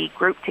would be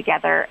grouped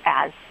together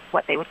as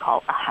what they would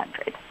call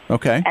 100.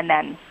 Okay. And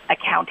then a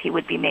county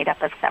would be made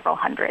up of several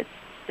hundreds.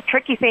 The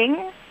tricky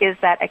thing is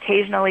that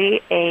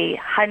occasionally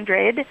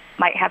 100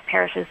 might have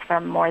parishes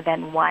from more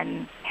than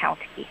one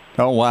county.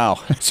 Oh, wow.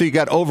 So you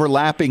got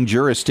overlapping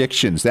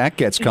jurisdictions. That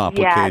gets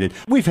complicated.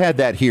 Yeah. We've had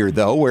that here,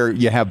 though, where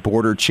you have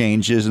border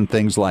changes and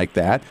things like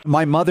that.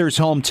 My mother's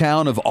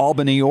hometown of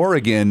Albany,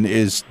 Oregon,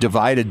 is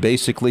divided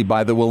basically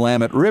by the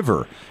Willamette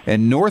River.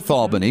 And North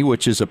Albany,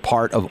 which is a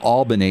part of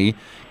Albany,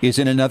 is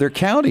in another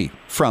county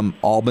from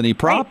Albany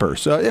proper. Right.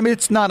 So, I mean,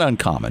 it's not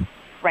uncommon.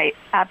 Right,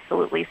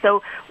 absolutely.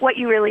 So what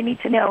you really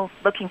need to know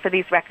looking for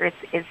these records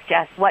is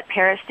just what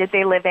parish did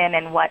they live in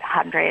and what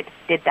 100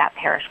 did that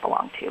parish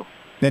belong to.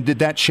 And did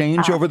that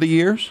change over the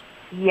years?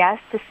 Yes,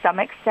 to some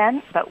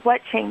extent, but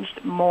what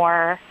changed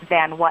more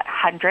than what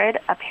 100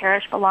 a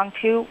parish belonged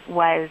to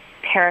was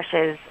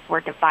parishes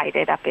were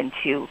divided up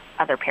into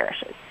other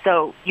parishes.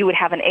 So you would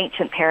have an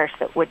ancient parish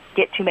that would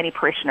get too many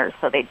parishioners,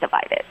 so they'd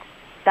divide it.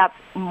 That's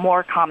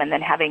more common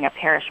than having a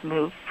parish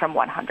move from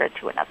 100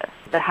 to another.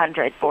 The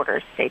 100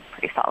 borders stayed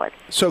pretty solid.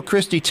 So,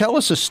 Christy, tell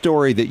us a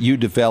story that you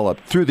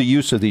developed through the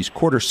use of these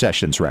quarter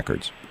sessions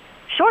records.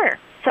 Sure.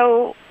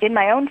 So, in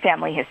my own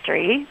family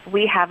history,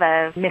 we have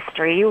a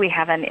mystery. We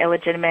have an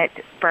illegitimate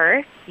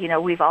birth. You know,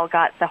 we've all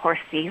got the horse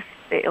thief,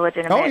 the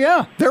illegitimate. Oh,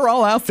 yeah. They're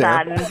all out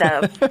there. Son,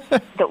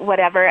 the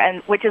whatever,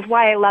 and which is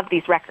why I love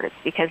these records,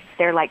 because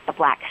they're like the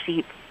black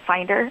sheep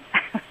finder.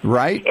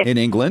 Right, in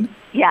England?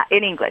 Yeah,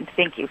 in England.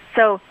 Thank you.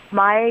 So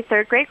my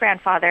third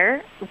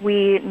great-grandfather,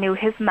 we knew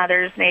his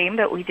mother's name,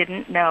 but we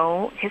didn't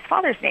know his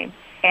father's name.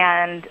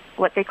 And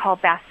what they call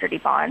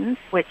bastardy bonds,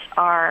 which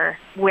are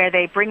where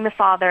they bring the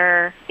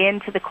father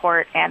into the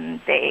court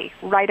and they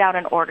write out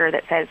an order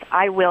that says,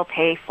 I will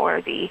pay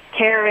for the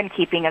care and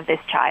keeping of this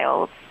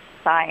child,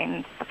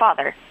 signed the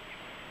father.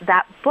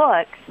 That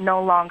book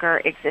no longer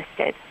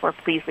existed for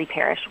Pleasley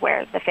Parish,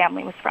 where the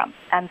family was from.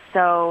 And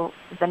so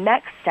the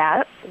next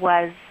step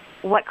was,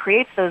 what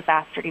creates those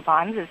bastardy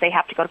bonds is they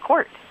have to go to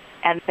court.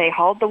 And they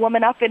hauled the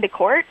woman up into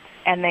court,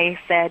 and they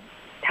said,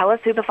 tell us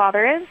who the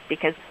father is,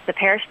 because the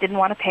parish didn't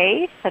want to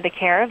pay for the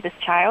care of this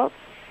child.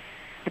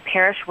 The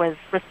parish was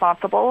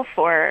responsible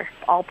for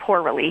all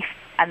poor relief,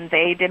 and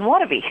they didn't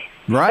want to be.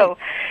 Right. So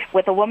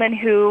with a woman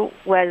who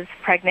was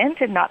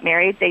pregnant and not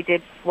married, they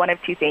did one of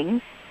two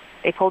things.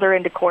 They pulled her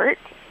into court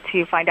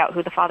to find out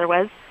who the father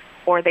was,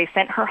 or they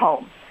sent her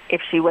home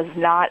if she was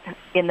not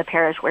in the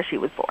parish where she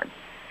was born.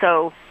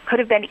 So could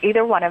have been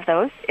either one of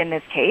those in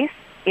this case.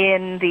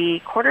 In the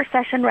quarter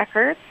session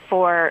records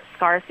for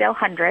Scarsdale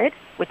 100,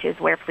 which is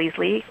where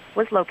Pleasley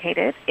was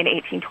located in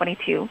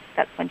 1822,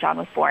 that's when John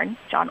was born,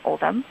 John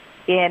Oldham.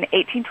 In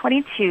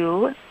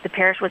 1822, the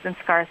parish was in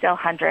Scarsdale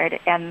 100,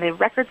 and the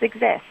records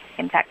exist.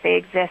 In fact, they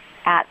exist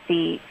at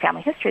the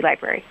Family History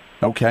Library.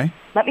 Okay.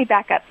 Let me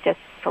back up just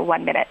for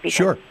 1 minute, because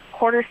Sure.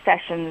 quarter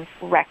sessions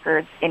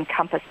records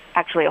encompass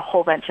actually a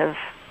whole bunch of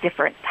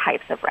different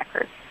types of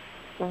records.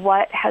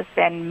 What has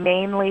been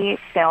mainly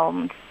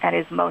filmed and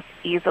is most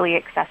easily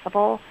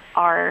accessible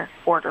are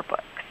order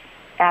books.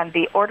 And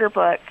the order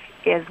book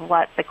is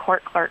what the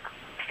court clerk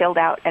filled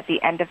out at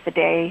the end of the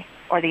day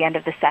or the end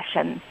of the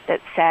session that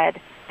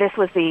said, this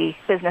was the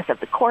business of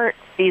the court,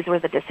 these were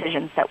the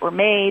decisions that were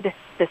made,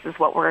 this is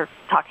what we're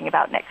talking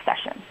about next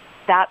session.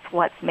 That's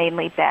what's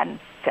mainly been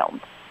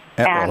filmed.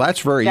 Well, that's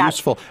very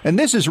useful. And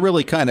this is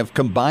really kind of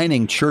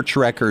combining church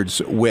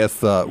records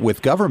with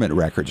government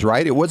records,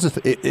 right?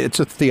 It's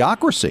a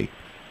theocracy.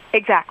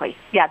 Exactly.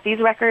 Yeah,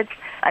 these records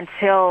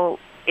until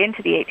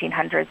into the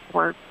 1800s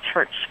were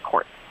church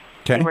courts.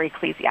 Okay. They were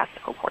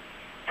ecclesiastical courts.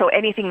 So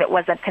anything that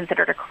wasn't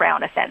considered a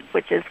crown offense,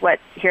 which is what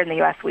here in the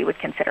U.S. we would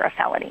consider a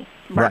felony,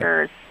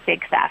 murders,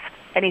 big theft,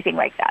 anything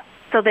like that.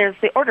 So there's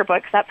the order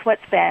books. That's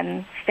what's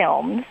been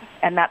filmed,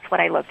 and that's what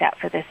I looked at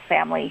for this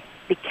family.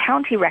 The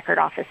county record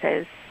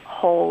offices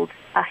hold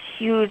a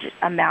huge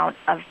amount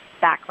of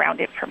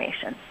background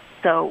information.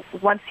 So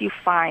once you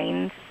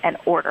find an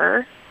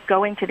order,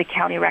 going to the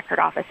county record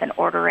office and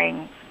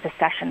ordering the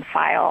session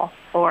file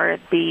or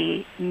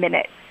the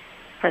minutes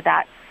for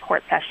that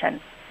court session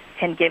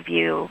can give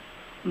you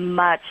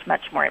much,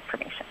 much more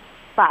information.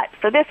 But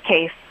for this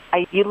case,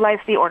 I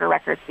utilized the order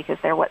records because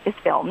they're what is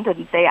filmed,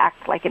 and they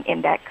act like an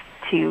index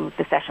to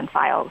the session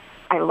files.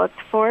 I looked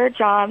for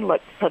John,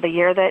 looked for the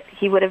year that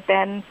he would have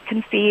been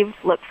conceived,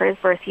 looked for his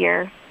birth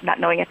year, not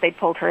knowing if they'd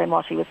pulled her in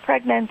while she was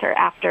pregnant or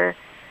after,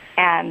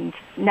 and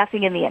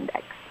nothing in the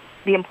index.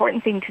 The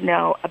important thing to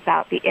know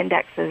about the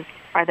indexes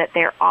are that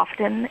they're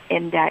often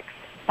indexed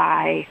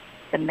by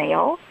the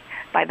male,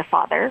 by the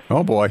father.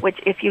 Oh, boy. Which,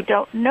 if you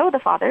don't know the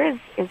father,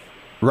 is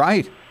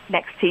right.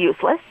 Next to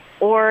useless,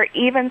 or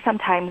even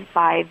sometimes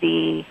by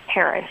the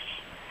parish.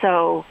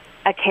 So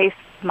a case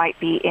might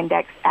be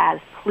indexed as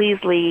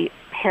Pleasley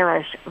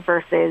Parish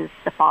versus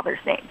the father's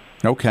name.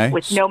 Okay.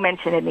 With no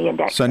mention in the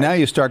index. So now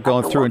you start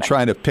going through and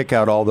trying to pick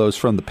out all those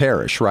from the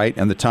parish, right?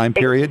 And the time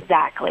period?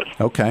 Exactly.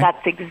 Okay.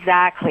 That's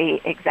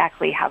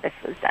exactly how this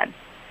was done.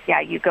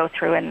 Yeah, you go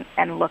through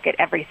and look at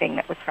everything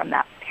that was from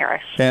that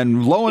parish.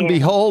 And lo and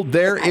behold,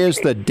 there is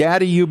the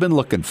daddy you've been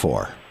looking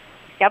for.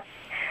 Yep.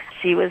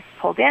 She was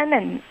pulled in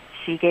and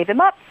she gave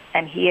him up,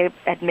 and he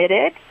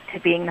admitted to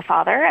being the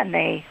father, and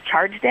they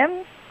charged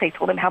him. They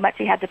told him how much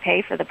he had to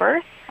pay for the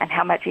birth and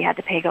how much he had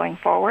to pay going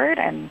forward,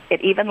 and it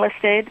even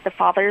listed the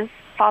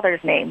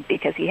father's name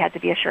because he had to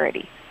be a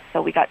surety.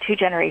 So we got 2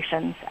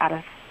 generations out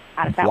of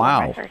that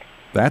one record.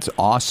 That's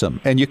awesome.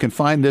 And you can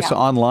find this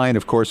online,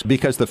 of course,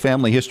 because the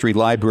Family History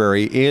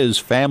Library is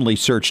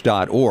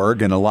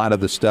familysearch.org, and a lot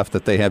of the stuff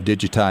that they have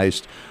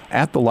digitized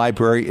at the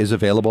library is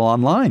available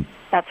online.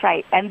 That's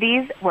right. And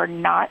these were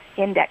not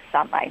indexed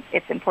online.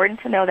 It's important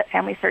to know that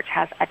Family Search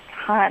has a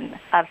ton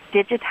of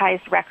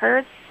digitized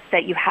records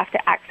that you have to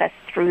access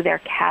through their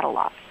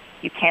catalog.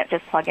 You can't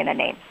just plug in a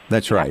name.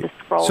 That's right.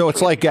 So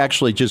it's like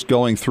actually just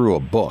going through a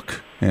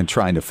book and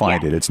trying to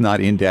find it. It's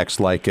not indexed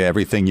like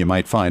everything you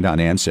might find on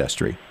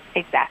Ancestry.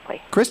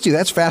 Exactly. Christy,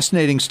 that's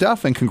fascinating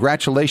stuff, and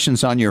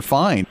congratulations on your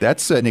find.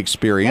 That's an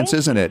experience,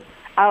 isn't it?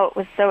 Oh, it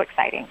was so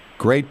exciting.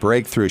 Great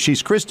breakthrough.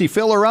 She's Christy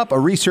Fillerup, a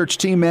research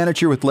team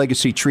manager with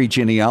Legacy Tree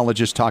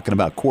Genealogist, talking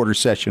about quarter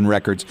session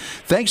records.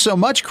 Thanks so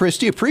much,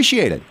 Christy.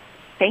 Appreciate it.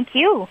 Thank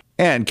you.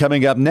 And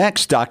coming up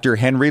next, Dr.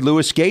 Henry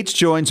Louis Gates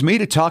joins me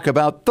to talk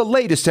about the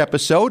latest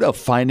episode of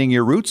Finding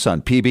Your Roots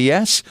on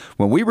PBS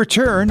when we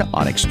return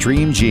on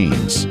Extreme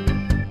Genes.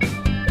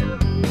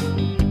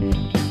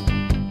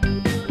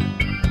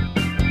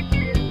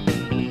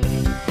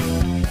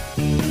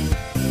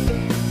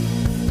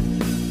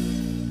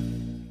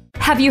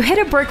 Have you hit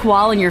a brick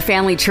wall in your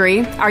family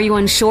tree? Are you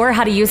unsure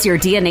how to use your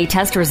DNA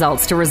test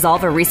results to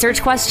resolve a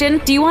research question?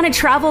 Do you want to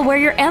travel where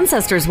your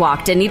ancestors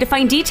walked and need to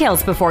find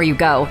details before you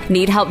go?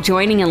 Need help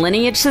joining a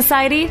lineage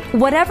society?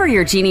 Whatever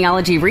your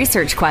genealogy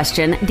research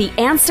question, the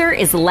answer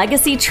is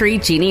Legacy Tree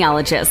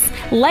Genealogist.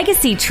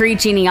 Legacy Tree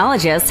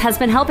Genealogist has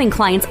been helping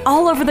clients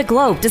all over the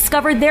globe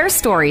discover their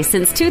story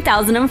since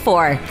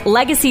 2004.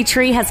 Legacy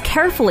Tree has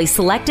carefully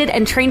selected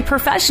and trained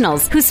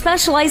professionals who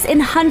specialize in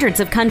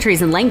hundreds of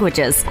countries and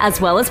languages, as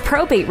well as programs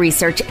probate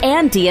research,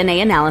 and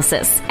DNA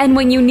analysis. And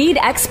when you need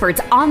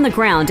experts on the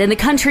ground in the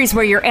countries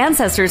where your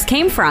ancestors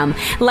came from,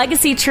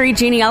 Legacy Tree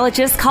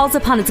Genealogist calls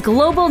upon its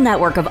global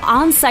network of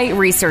on-site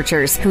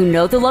researchers who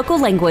know the local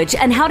language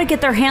and how to get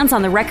their hands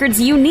on the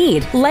records you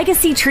need.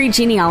 Legacy Tree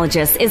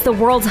Genealogist is the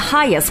world's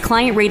highest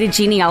client-rated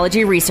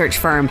genealogy research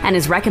firm and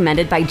is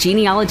recommended by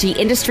genealogy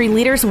industry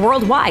leaders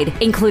worldwide,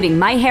 including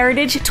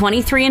MyHeritage,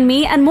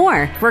 23andMe, and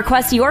more.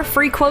 Request your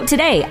free quote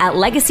today at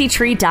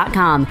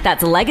legacytree.com.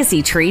 That's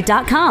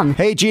legacytree.com.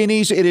 Hey,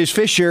 Genies, it is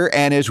Fisher,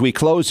 and as we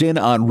close in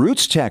on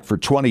Roots Tech for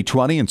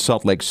 2020 in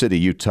Salt Lake City,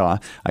 Utah,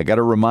 I got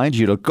to remind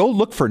you to go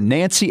look for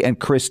Nancy and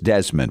Chris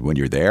Desmond when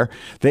you're there.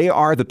 They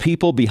are the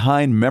people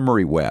behind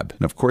MemoryWeb.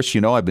 And of course,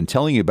 you know, I've been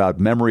telling you about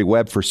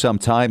MemoryWeb for some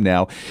time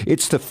now.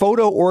 It's the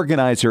photo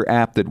organizer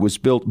app that was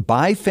built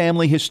by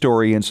family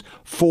historians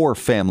for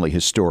family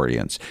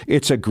historians.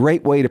 It's a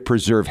great way to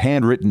preserve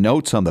handwritten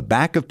notes on the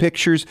back of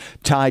pictures,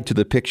 tied to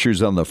the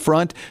pictures on the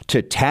front,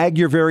 to tag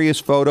your various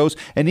photos,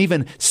 and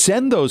even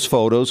send those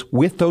photos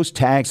with those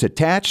tags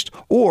attached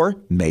or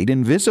made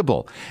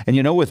invisible. And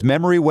you know, with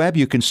MemoryWeb,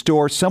 you can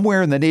store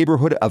somewhere in the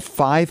neighborhood of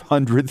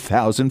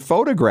 500,000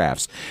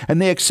 photographs.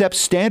 And they accept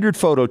standard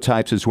photo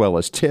types as well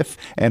as TIFF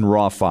and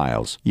RAW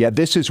files. Yeah,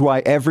 this is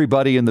why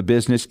everybody in the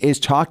business is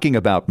talking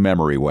about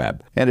MemoryWeb.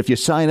 And if you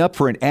sign up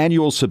for an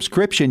annual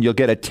subscription, you'll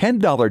get a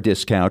 $10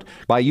 discount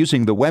by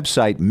using the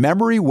website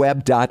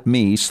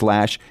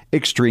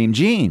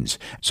memoryweb.me/extremegenes.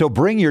 So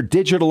bring your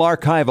digital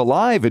archive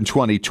alive in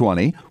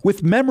 2020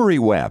 with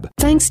MemoryWeb.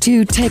 Thanks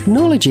to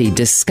technology,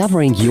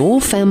 discovering your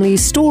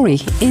family's story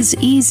is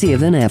easier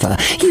than ever.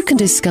 You can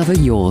discover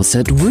yours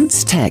at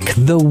Roots Tech,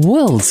 the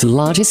world's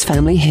largest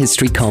family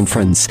history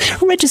conference.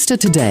 Register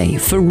today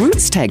for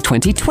Roots Tech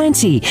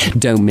 2020.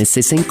 Don't miss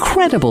this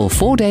incredible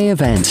 4-day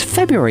event,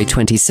 February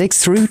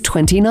 26th through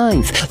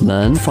 29th.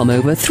 Learn from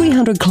over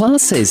 300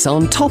 classes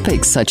on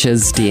topics such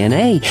as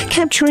DNA,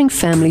 capturing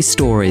family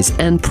stories,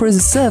 and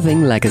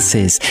preserving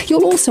legacies.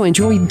 You'll also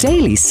enjoy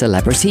daily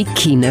celebrity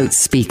keynote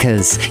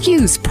speakers.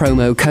 Use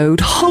promo code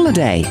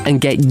HOLIDAY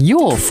and get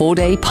your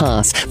 4-day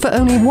pass for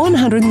only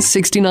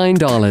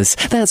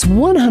 $169. That's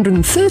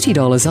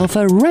 $130 off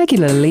a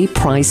regularly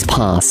priced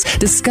pass.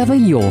 Discover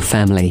your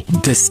family.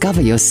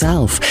 Discover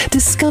yourself.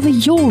 Discover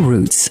your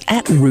roots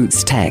at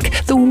Roots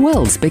Tech, the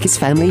world's biggest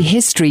family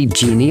history,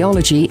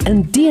 genealogy,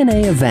 and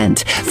DNA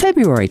event,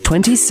 February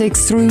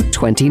 26th through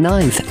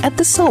 29th at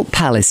the Salt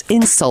Palace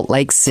in Salt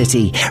Lake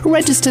City.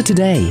 Register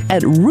today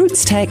at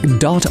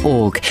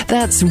rootstech.org.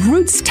 That's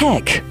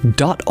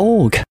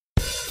rootstech.org.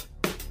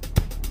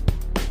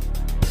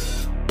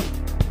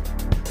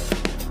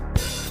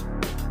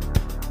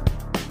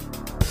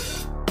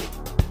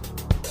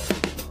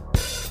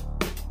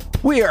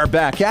 We are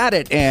back at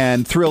it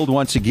and thrilled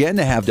once again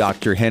to have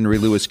Dr. Henry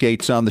Louis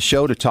Gates on the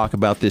show to talk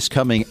about this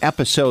coming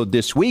episode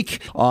this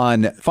week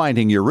on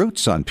Finding Your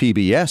Roots on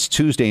PBS,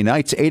 Tuesday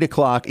nights, 8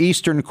 o'clock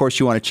Eastern. Of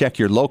course, you want to check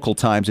your local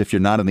times if you're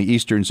not in the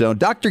Eastern Zone.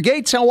 Dr.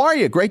 Gates, how are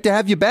you? Great to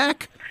have you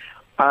back.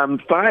 I'm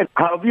fine.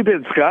 How have you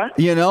been, Scott?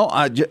 You know,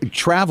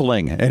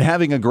 traveling and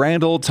having a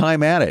grand old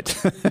time at it.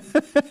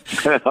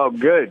 Oh,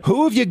 good.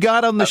 Who have you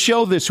got on the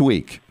show this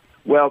week?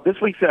 Well, this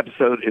week's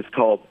episode is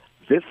called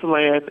This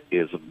Land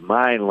is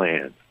My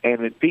Land,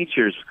 and it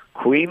features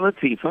Queen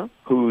Latifah,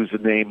 whose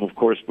name, of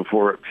course,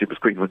 before she was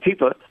Queen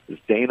Latifah, is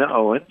Dana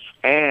Owens,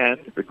 and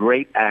the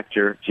great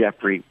actor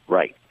Jeffrey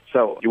Wright.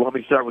 So, you want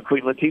me to start with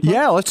Queen Latifah?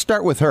 Yeah, let's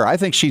start with her. I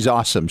think she's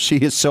awesome. She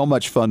is so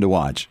much fun to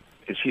watch.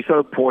 And she's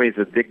so poised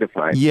and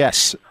dignified.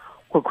 Yes.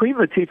 Well, Queen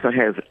Latifah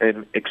has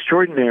an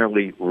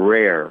extraordinarily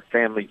rare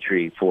family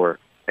tree for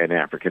an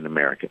African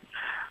American.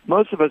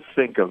 Most of us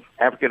think of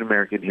African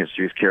American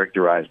history as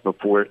characterized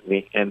before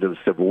the end of the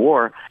Civil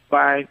War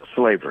by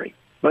slavery.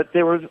 But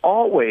there was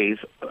always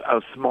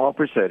a small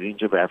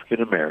percentage of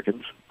African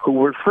Americans who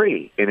were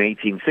free. In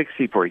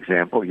 1860, for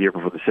example, a year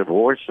before the Civil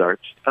War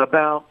starts,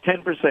 about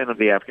 10% of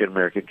the African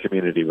American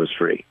community was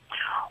free.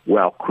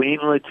 Well, Queen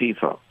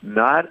Latifah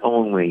not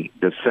only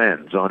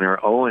descends on her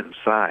Owens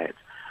side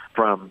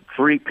from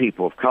free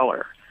people of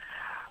color,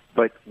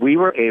 but we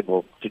were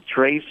able to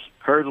trace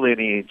her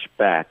lineage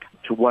back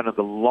to one of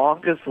the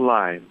longest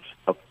lines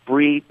of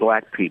free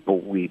black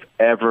people we've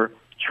ever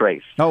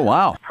traced. Oh,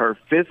 wow. Her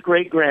fifth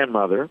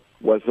great-grandmother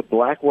was a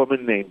black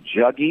woman named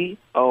Juggie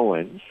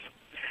Owens,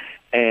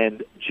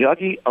 and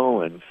Juggie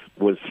Owens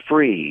was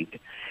freed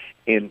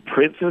in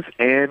Princess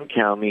Anne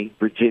County,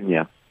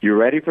 Virginia. You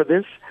ready for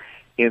this?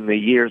 In the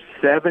year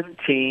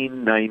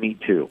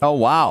 1792. Oh,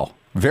 wow.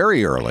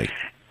 Very early.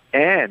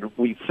 And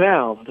we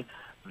found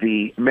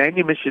the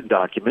manumission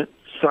document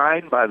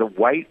signed by the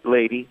white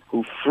lady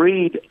who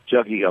freed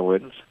Juggie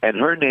Owens, and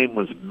her name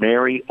was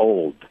Mary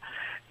Old.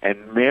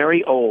 And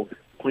Mary Old,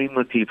 Queen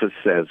Latifah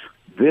says,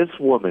 this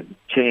woman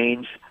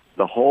changed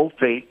the whole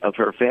fate of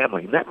her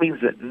family. And that means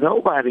that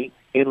nobody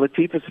in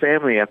Latifah's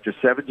family after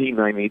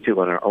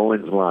 1792 on her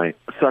Owens line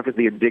suffered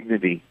the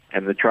indignity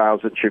and the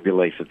trials and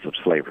tribulations of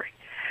slavery.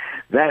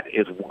 That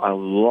is a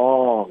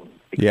long,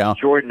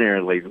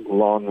 extraordinarily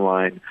long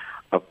line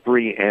of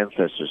three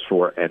ancestors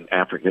for an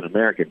African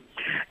American.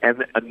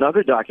 And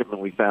another document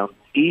we found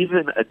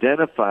even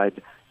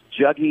identified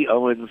Juggy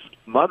Owens'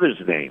 mother's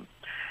name.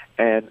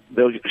 And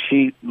though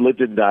she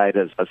lived and died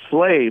as a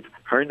slave,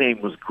 her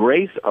name was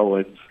Grace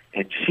Owens,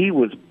 and she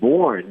was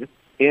born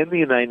in the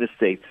United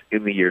States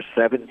in the year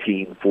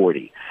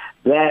 1740.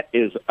 That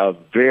is a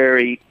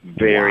very,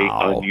 very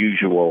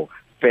unusual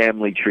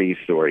family tree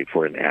story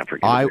for an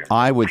African American.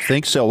 I would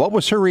think so. What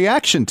was her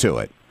reaction to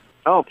it?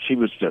 Oh, she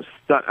was just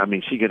stunned. I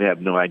mean, she could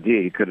have no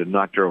idea. You could have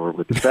knocked her over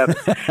with the feather.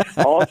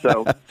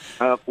 Also,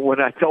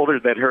 when I told her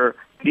that her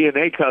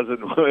DNA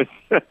cousin was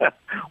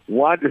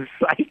Wanda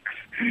Sykes,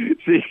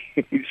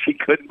 she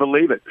couldn't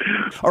believe it.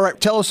 All right,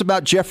 tell us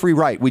about Jeffrey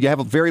Wright. We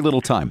have very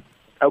little time.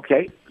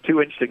 Okay, two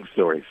interesting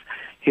stories.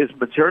 His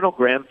maternal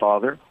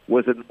grandfather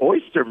was an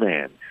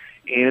oysterman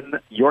in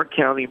York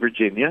County,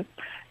 Virginia,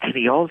 and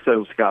he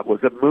also, Scott,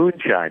 was a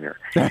moonshiner.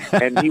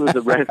 And he was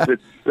arrested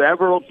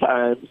several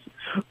times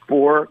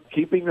for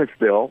keeping a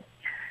still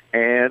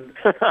and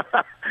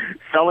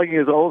selling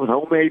his own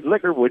homemade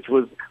liquor, which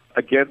was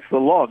against the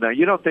law. Now,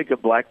 you don't think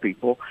of black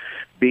people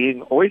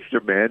being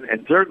oystermen,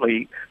 and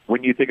certainly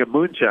when you think of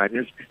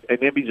moonshiners, an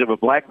image of a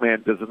black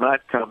man does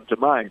not come to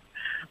mind.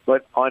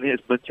 But on his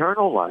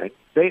maternal line,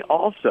 they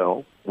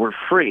also were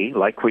free,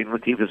 like Queen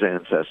Latifah's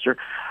ancestor,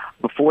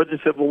 before the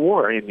Civil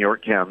War in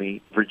York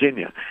County,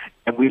 Virginia.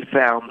 And we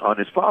found on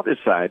his father's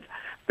side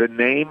the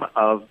name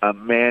of a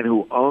man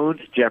who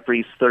owned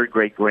Jeffrey's third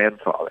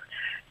great-grandfather.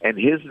 And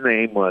his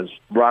name was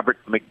Robert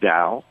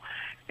McDowell,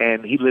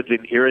 and he lived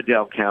in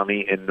Iredell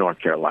County in North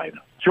Carolina.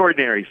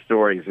 Extraordinary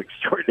stories,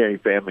 extraordinary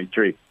family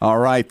tree. All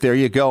right, there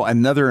you go.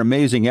 Another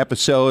amazing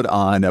episode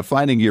on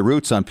Finding Your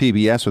Roots on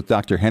PBS with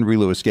Dr. Henry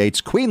Louis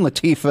Gates, Queen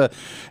Latifah,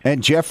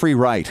 and Jeffrey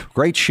Wright.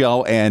 Great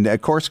show. And,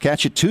 of course,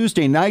 catch it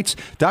Tuesday nights.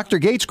 Dr.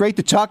 Gates, great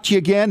to talk to you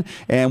again,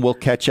 and we'll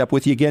catch up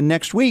with you again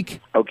next week.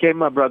 Okay,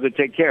 my brother.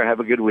 Take care. Have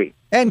a good week.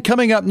 And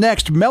coming up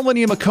next,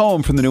 Melanie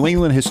McComb from the New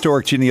England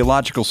Historic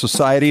Genealogical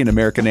Society and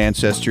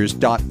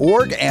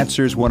AmericanAncestors.org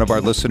answers one of our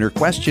listener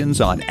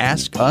questions on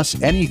Ask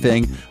Us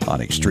Anything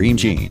on Extreme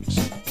Genes.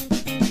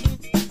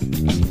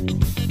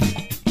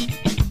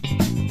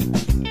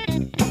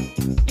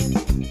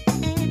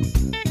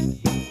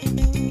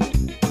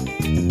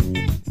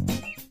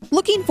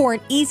 Looking for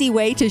an easy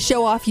way to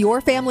show off your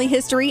family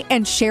history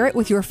and share it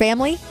with your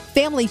family?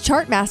 Family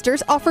Chart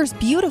Masters offers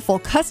beautiful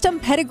custom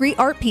pedigree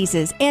art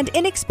pieces and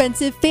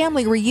inexpensive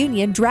family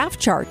reunion draft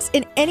charts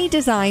in any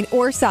design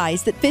or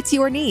size that fits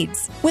your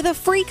needs. With a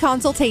free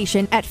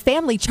consultation at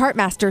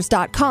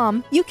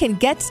FamilyChartMasters.com, you can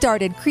get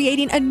started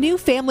creating a new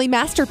family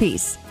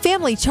masterpiece.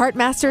 Family Chart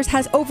Masters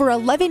has over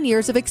 11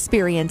 years of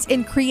experience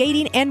in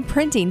creating and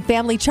printing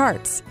family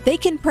charts. They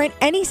can print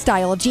any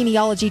style of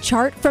genealogy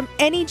chart from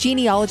any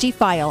genealogy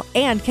file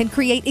and can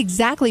create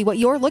exactly what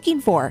you're looking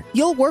for.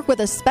 You'll work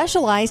with a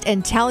specialized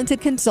and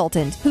talented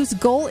consultant whose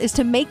goal is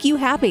to make you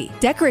happy.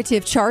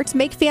 Decorative charts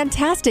make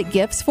fantastic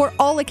gifts for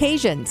all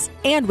occasions.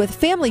 And with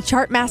Family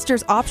Chart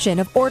Masters' option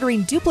of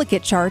ordering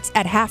duplicate charts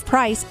at half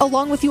price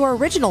along with your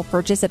original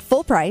purchase at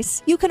full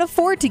price, you can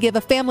afford to give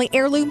a family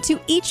heirloom to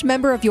each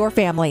member of your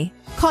family.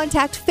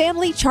 Contact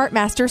Family Chart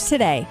Masters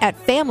today at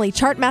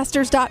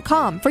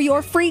FamilyChartMasters.com for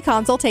your free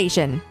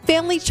consultation.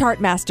 Family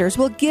Chart Masters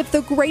will give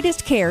the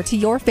greatest care to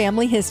your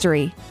family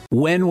history.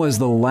 When was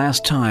the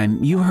last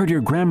time you heard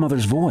your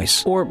grandmother's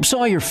voice or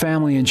saw your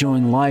family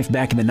enjoying life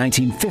back in the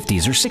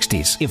 1950s or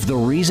 60s? If the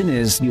reason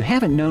is you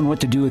haven't known what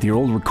to do with your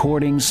old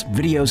recordings,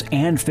 videos,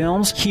 and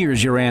films,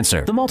 here's your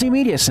answer. The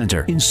Multimedia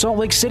Center in Salt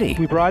Lake City.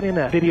 We brought in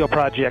a video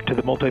project to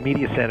the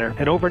Multimedia Center,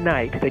 and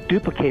overnight they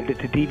duplicated it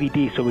to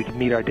DVD so we could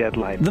meet our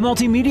deadline. The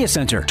Multimedia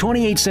Center,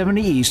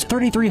 2870 East,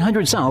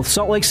 3300 South,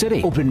 Salt Lake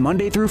City. Open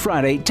Monday through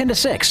Friday, 10 to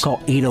 6. Call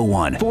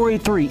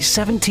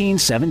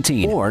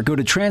 801-483-1717 or go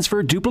to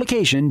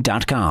transferduplication.com.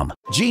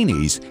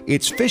 Genies,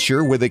 it's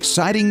Fisher with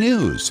exciting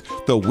news.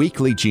 The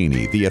Weekly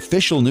Genie, the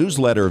official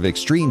newsletter of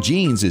Extreme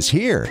Genes, is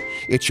here.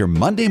 It's your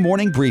Monday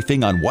morning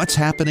briefing on what's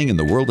happening in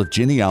the world of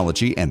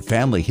genealogy and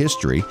family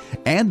history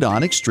and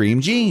on Extreme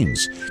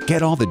Genes.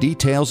 Get all the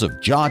details of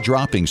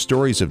jaw-dropping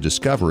stories of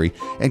discovery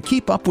and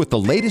keep up with the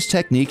latest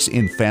techniques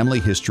in family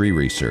history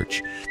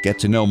research. Get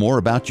to know more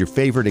about your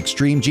favorite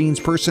Extreme Genes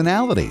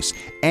personalities.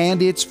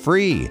 And it's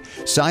free.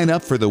 Sign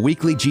up for the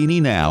Weekly Genie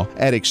now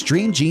at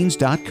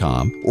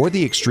extremegenes.com or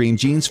the Extreme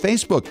Genes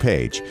Facebook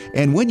page.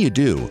 And when you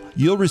do,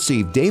 you'll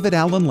receive David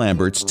Allen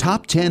Lambert's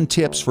top 10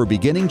 tips for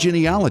beginning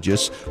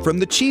genealogists from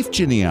the chief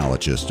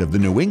genealogist of the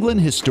New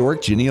England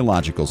Historic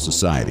Genealogical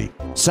Society.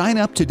 Sign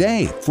up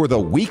today for the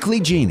Weekly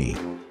Genie.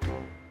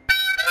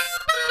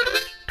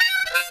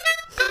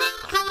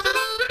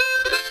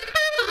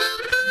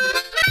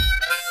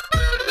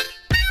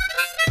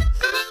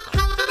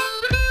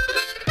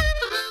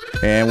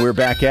 And we're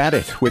back at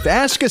it with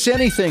Ask Us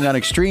Anything on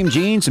Extreme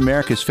Genes,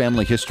 America's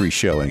Family History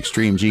Show, and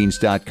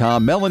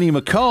extremegenes.com. Melanie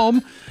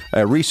McComb,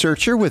 a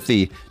researcher with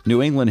the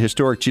New England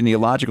Historic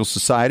Genealogical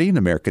Society and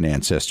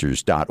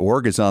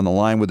AmericanAncestors.org, is on the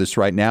line with us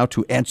right now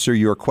to answer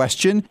your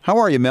question. How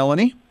are you,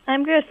 Melanie?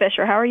 I'm good,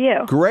 Fisher. How are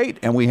you? Great.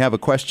 And we have a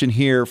question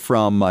here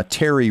from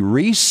Terry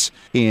Reese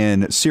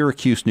in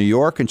Syracuse, New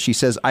York. And she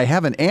says, I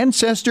have an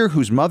ancestor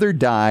whose mother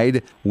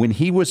died when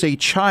he was a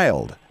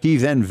child. He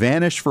then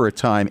vanished for a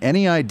time.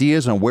 Any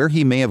ideas on where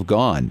he may have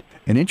gone?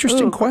 An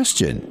interesting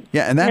question.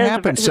 Yeah, and that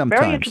happens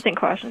sometimes. Very interesting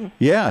question.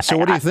 Yeah, so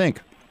what do you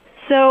think?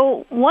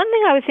 So one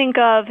thing I would think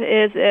of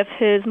is if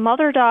his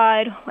mother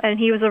died and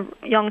he was a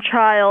young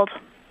child,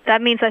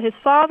 that means that his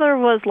father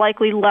was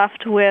likely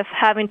left with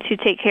having to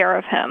take care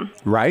of him.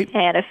 Right.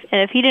 And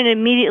if he didn't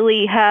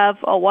immediately have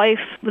a wife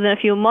within a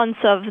few months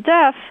of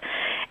death,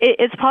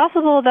 it's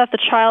possible that the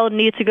child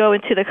needs to go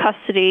into the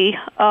custody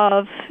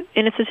of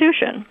an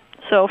institution.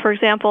 So, for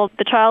example,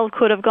 the child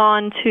could have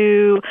gone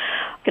to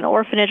an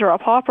orphanage or a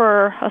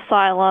pauper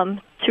asylum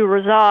to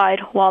reside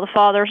while the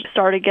father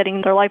started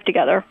getting their life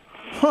together.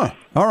 Huh.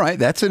 All right.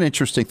 That's an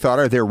interesting thought.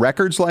 Are there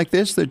records like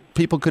this that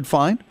people could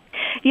find?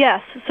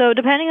 Yes. So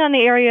depending on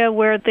the area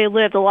where they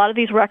lived, a lot of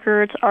these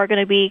records are going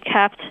to be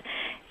kept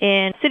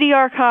in city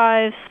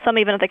archives, some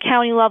even at the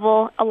county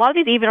level. A lot of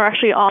these even are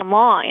actually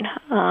online.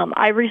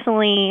 I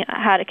recently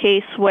had a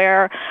case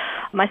where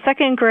my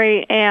second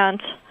great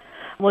aunt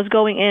was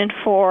going in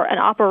for an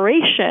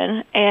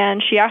operation,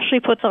 and she actually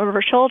put some of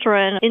her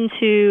children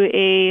into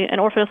an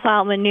orphan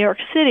asylum in New York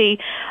City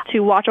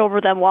to watch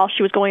over them while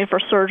she was going in for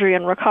surgery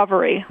and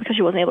recovery because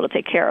she wasn't able to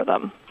take care of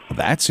them.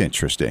 That's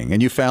interesting.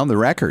 And you found the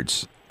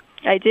records.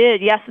 I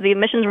did, yes. The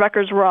admissions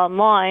records were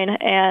online,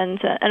 and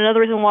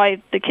another reason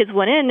why the kids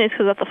went in is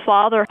because the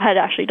father had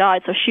actually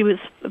died, so she was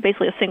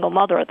basically a single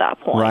mother at that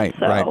point.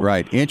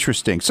 Right.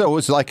 Interesting. So it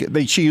was like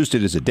she used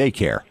it as a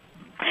daycare.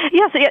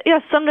 Yes,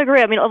 some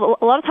degree. I mean, a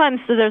lot of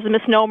times there's a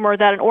misnomer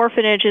that an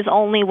orphanage is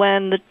only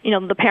when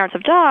the parents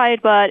have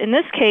died, but in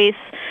this case,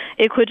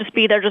 it could just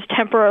be they're just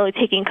temporarily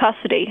taking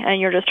custody, and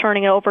you're just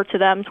turning it over to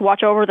them to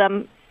watch over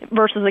them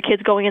versus the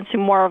kids going into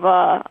more of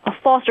a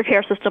foster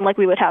care system like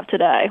we would have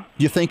today.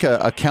 Do you think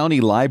a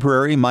county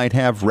library might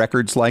have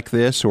records like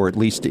this, or at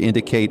least to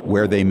indicate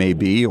where they may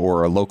be,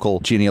 or a local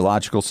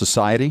genealogical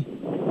society?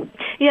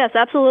 Yes,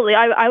 absolutely.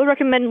 I would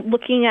recommend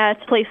looking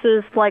at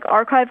places like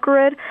Archive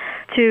Grid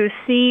to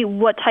see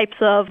what types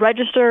of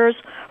registers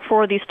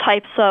for these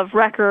types of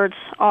records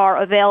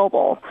are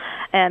available.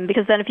 And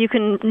because then if you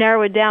can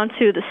narrow it down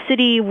to the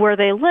city where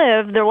they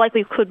live, there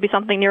likely could be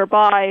something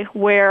nearby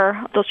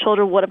where those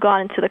children would have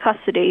gone into the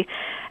custody.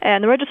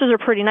 And the registers are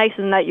pretty nice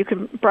in that you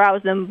can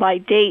browse them by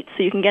date,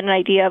 so you can get an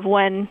idea of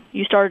when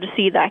you started to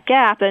see that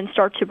gap and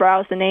start to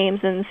browse the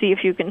names and see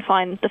if you can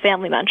find the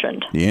family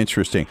mentioned.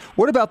 Interesting.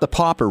 What about the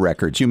pauper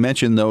records? You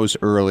mentioned those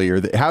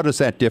earlier. How does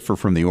that differ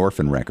from the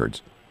orphan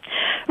records?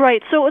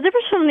 Right. So the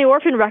difference from the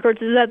orphan records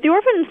is that the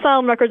orphan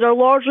asylum records are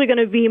largely going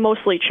to be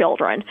mostly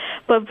children.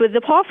 But with the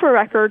pauper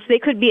records, they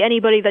could be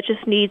anybody that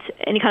just needs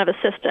any kind of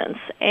assistance.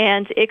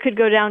 And it could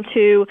go down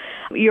to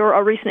you're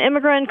a recent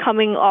immigrant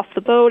coming off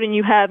the boat and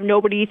you have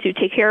nobody to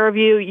take care of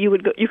you. You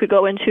could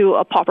go into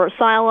a pauper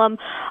asylum.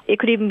 It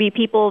could even be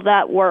people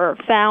that were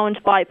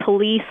found by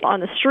police on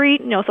the street,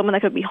 someone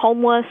that could be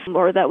homeless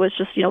or that was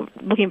just,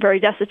 looking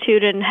very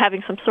destitute and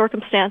having some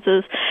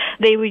circumstances.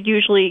 They would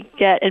usually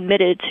get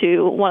admitted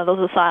to one of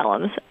those asylums.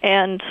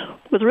 And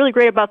what's really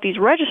great about these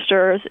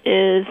registers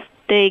is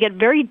they get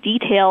very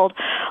detailed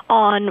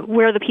on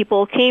where the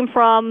people came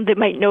from. They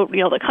might note,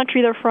 the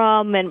country they're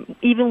from, and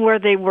even where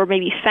they were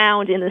maybe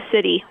found in the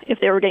city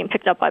if they were getting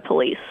picked up by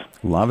police.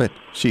 Love it.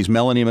 She's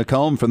Melanie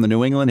McComb from the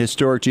New England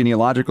Historic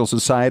Genealogical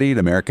Society at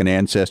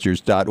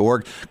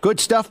AmericanAncestors.org. Good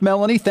stuff,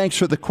 Melanie. Thanks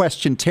for the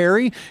question,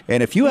 Terry.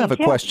 And if you have a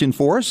question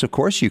for us, of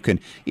course, you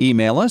can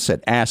email us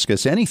at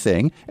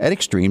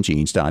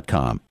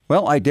askusanything@extremegenes.com.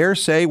 Well, I dare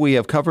say we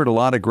have covered a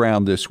lot of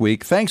ground this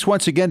week. Thanks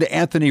once again to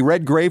Anthony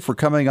Redgrave for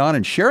coming on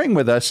and sharing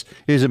with us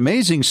his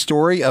amazing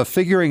story of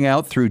figuring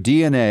out through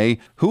DNA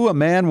who a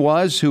man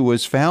was who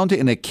was found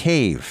in a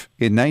cave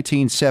in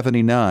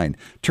 1979.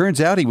 Turns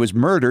out he was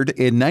murdered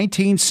in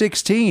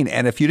 1916.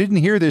 And if you didn't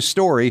hear this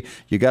story,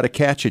 you got to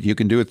catch it. You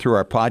can do it through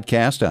our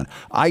podcast on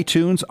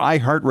iTunes,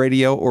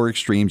 iHeartRadio, or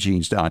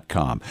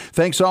extremegenes.com.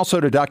 Thanks also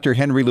to Dr.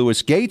 Henry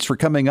Louis Gates for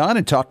coming on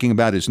and talking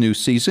about his new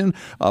season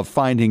of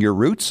Finding Your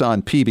Roots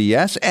on PBS,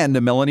 and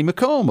to Melanie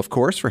McComb, of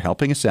course, for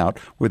helping us out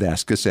with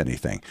Ask Us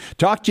Anything.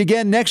 Talk to you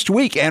again next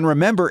week. And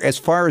remember, as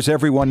far as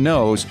everyone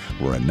knows,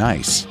 we're a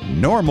nice,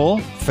 normal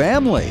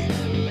family.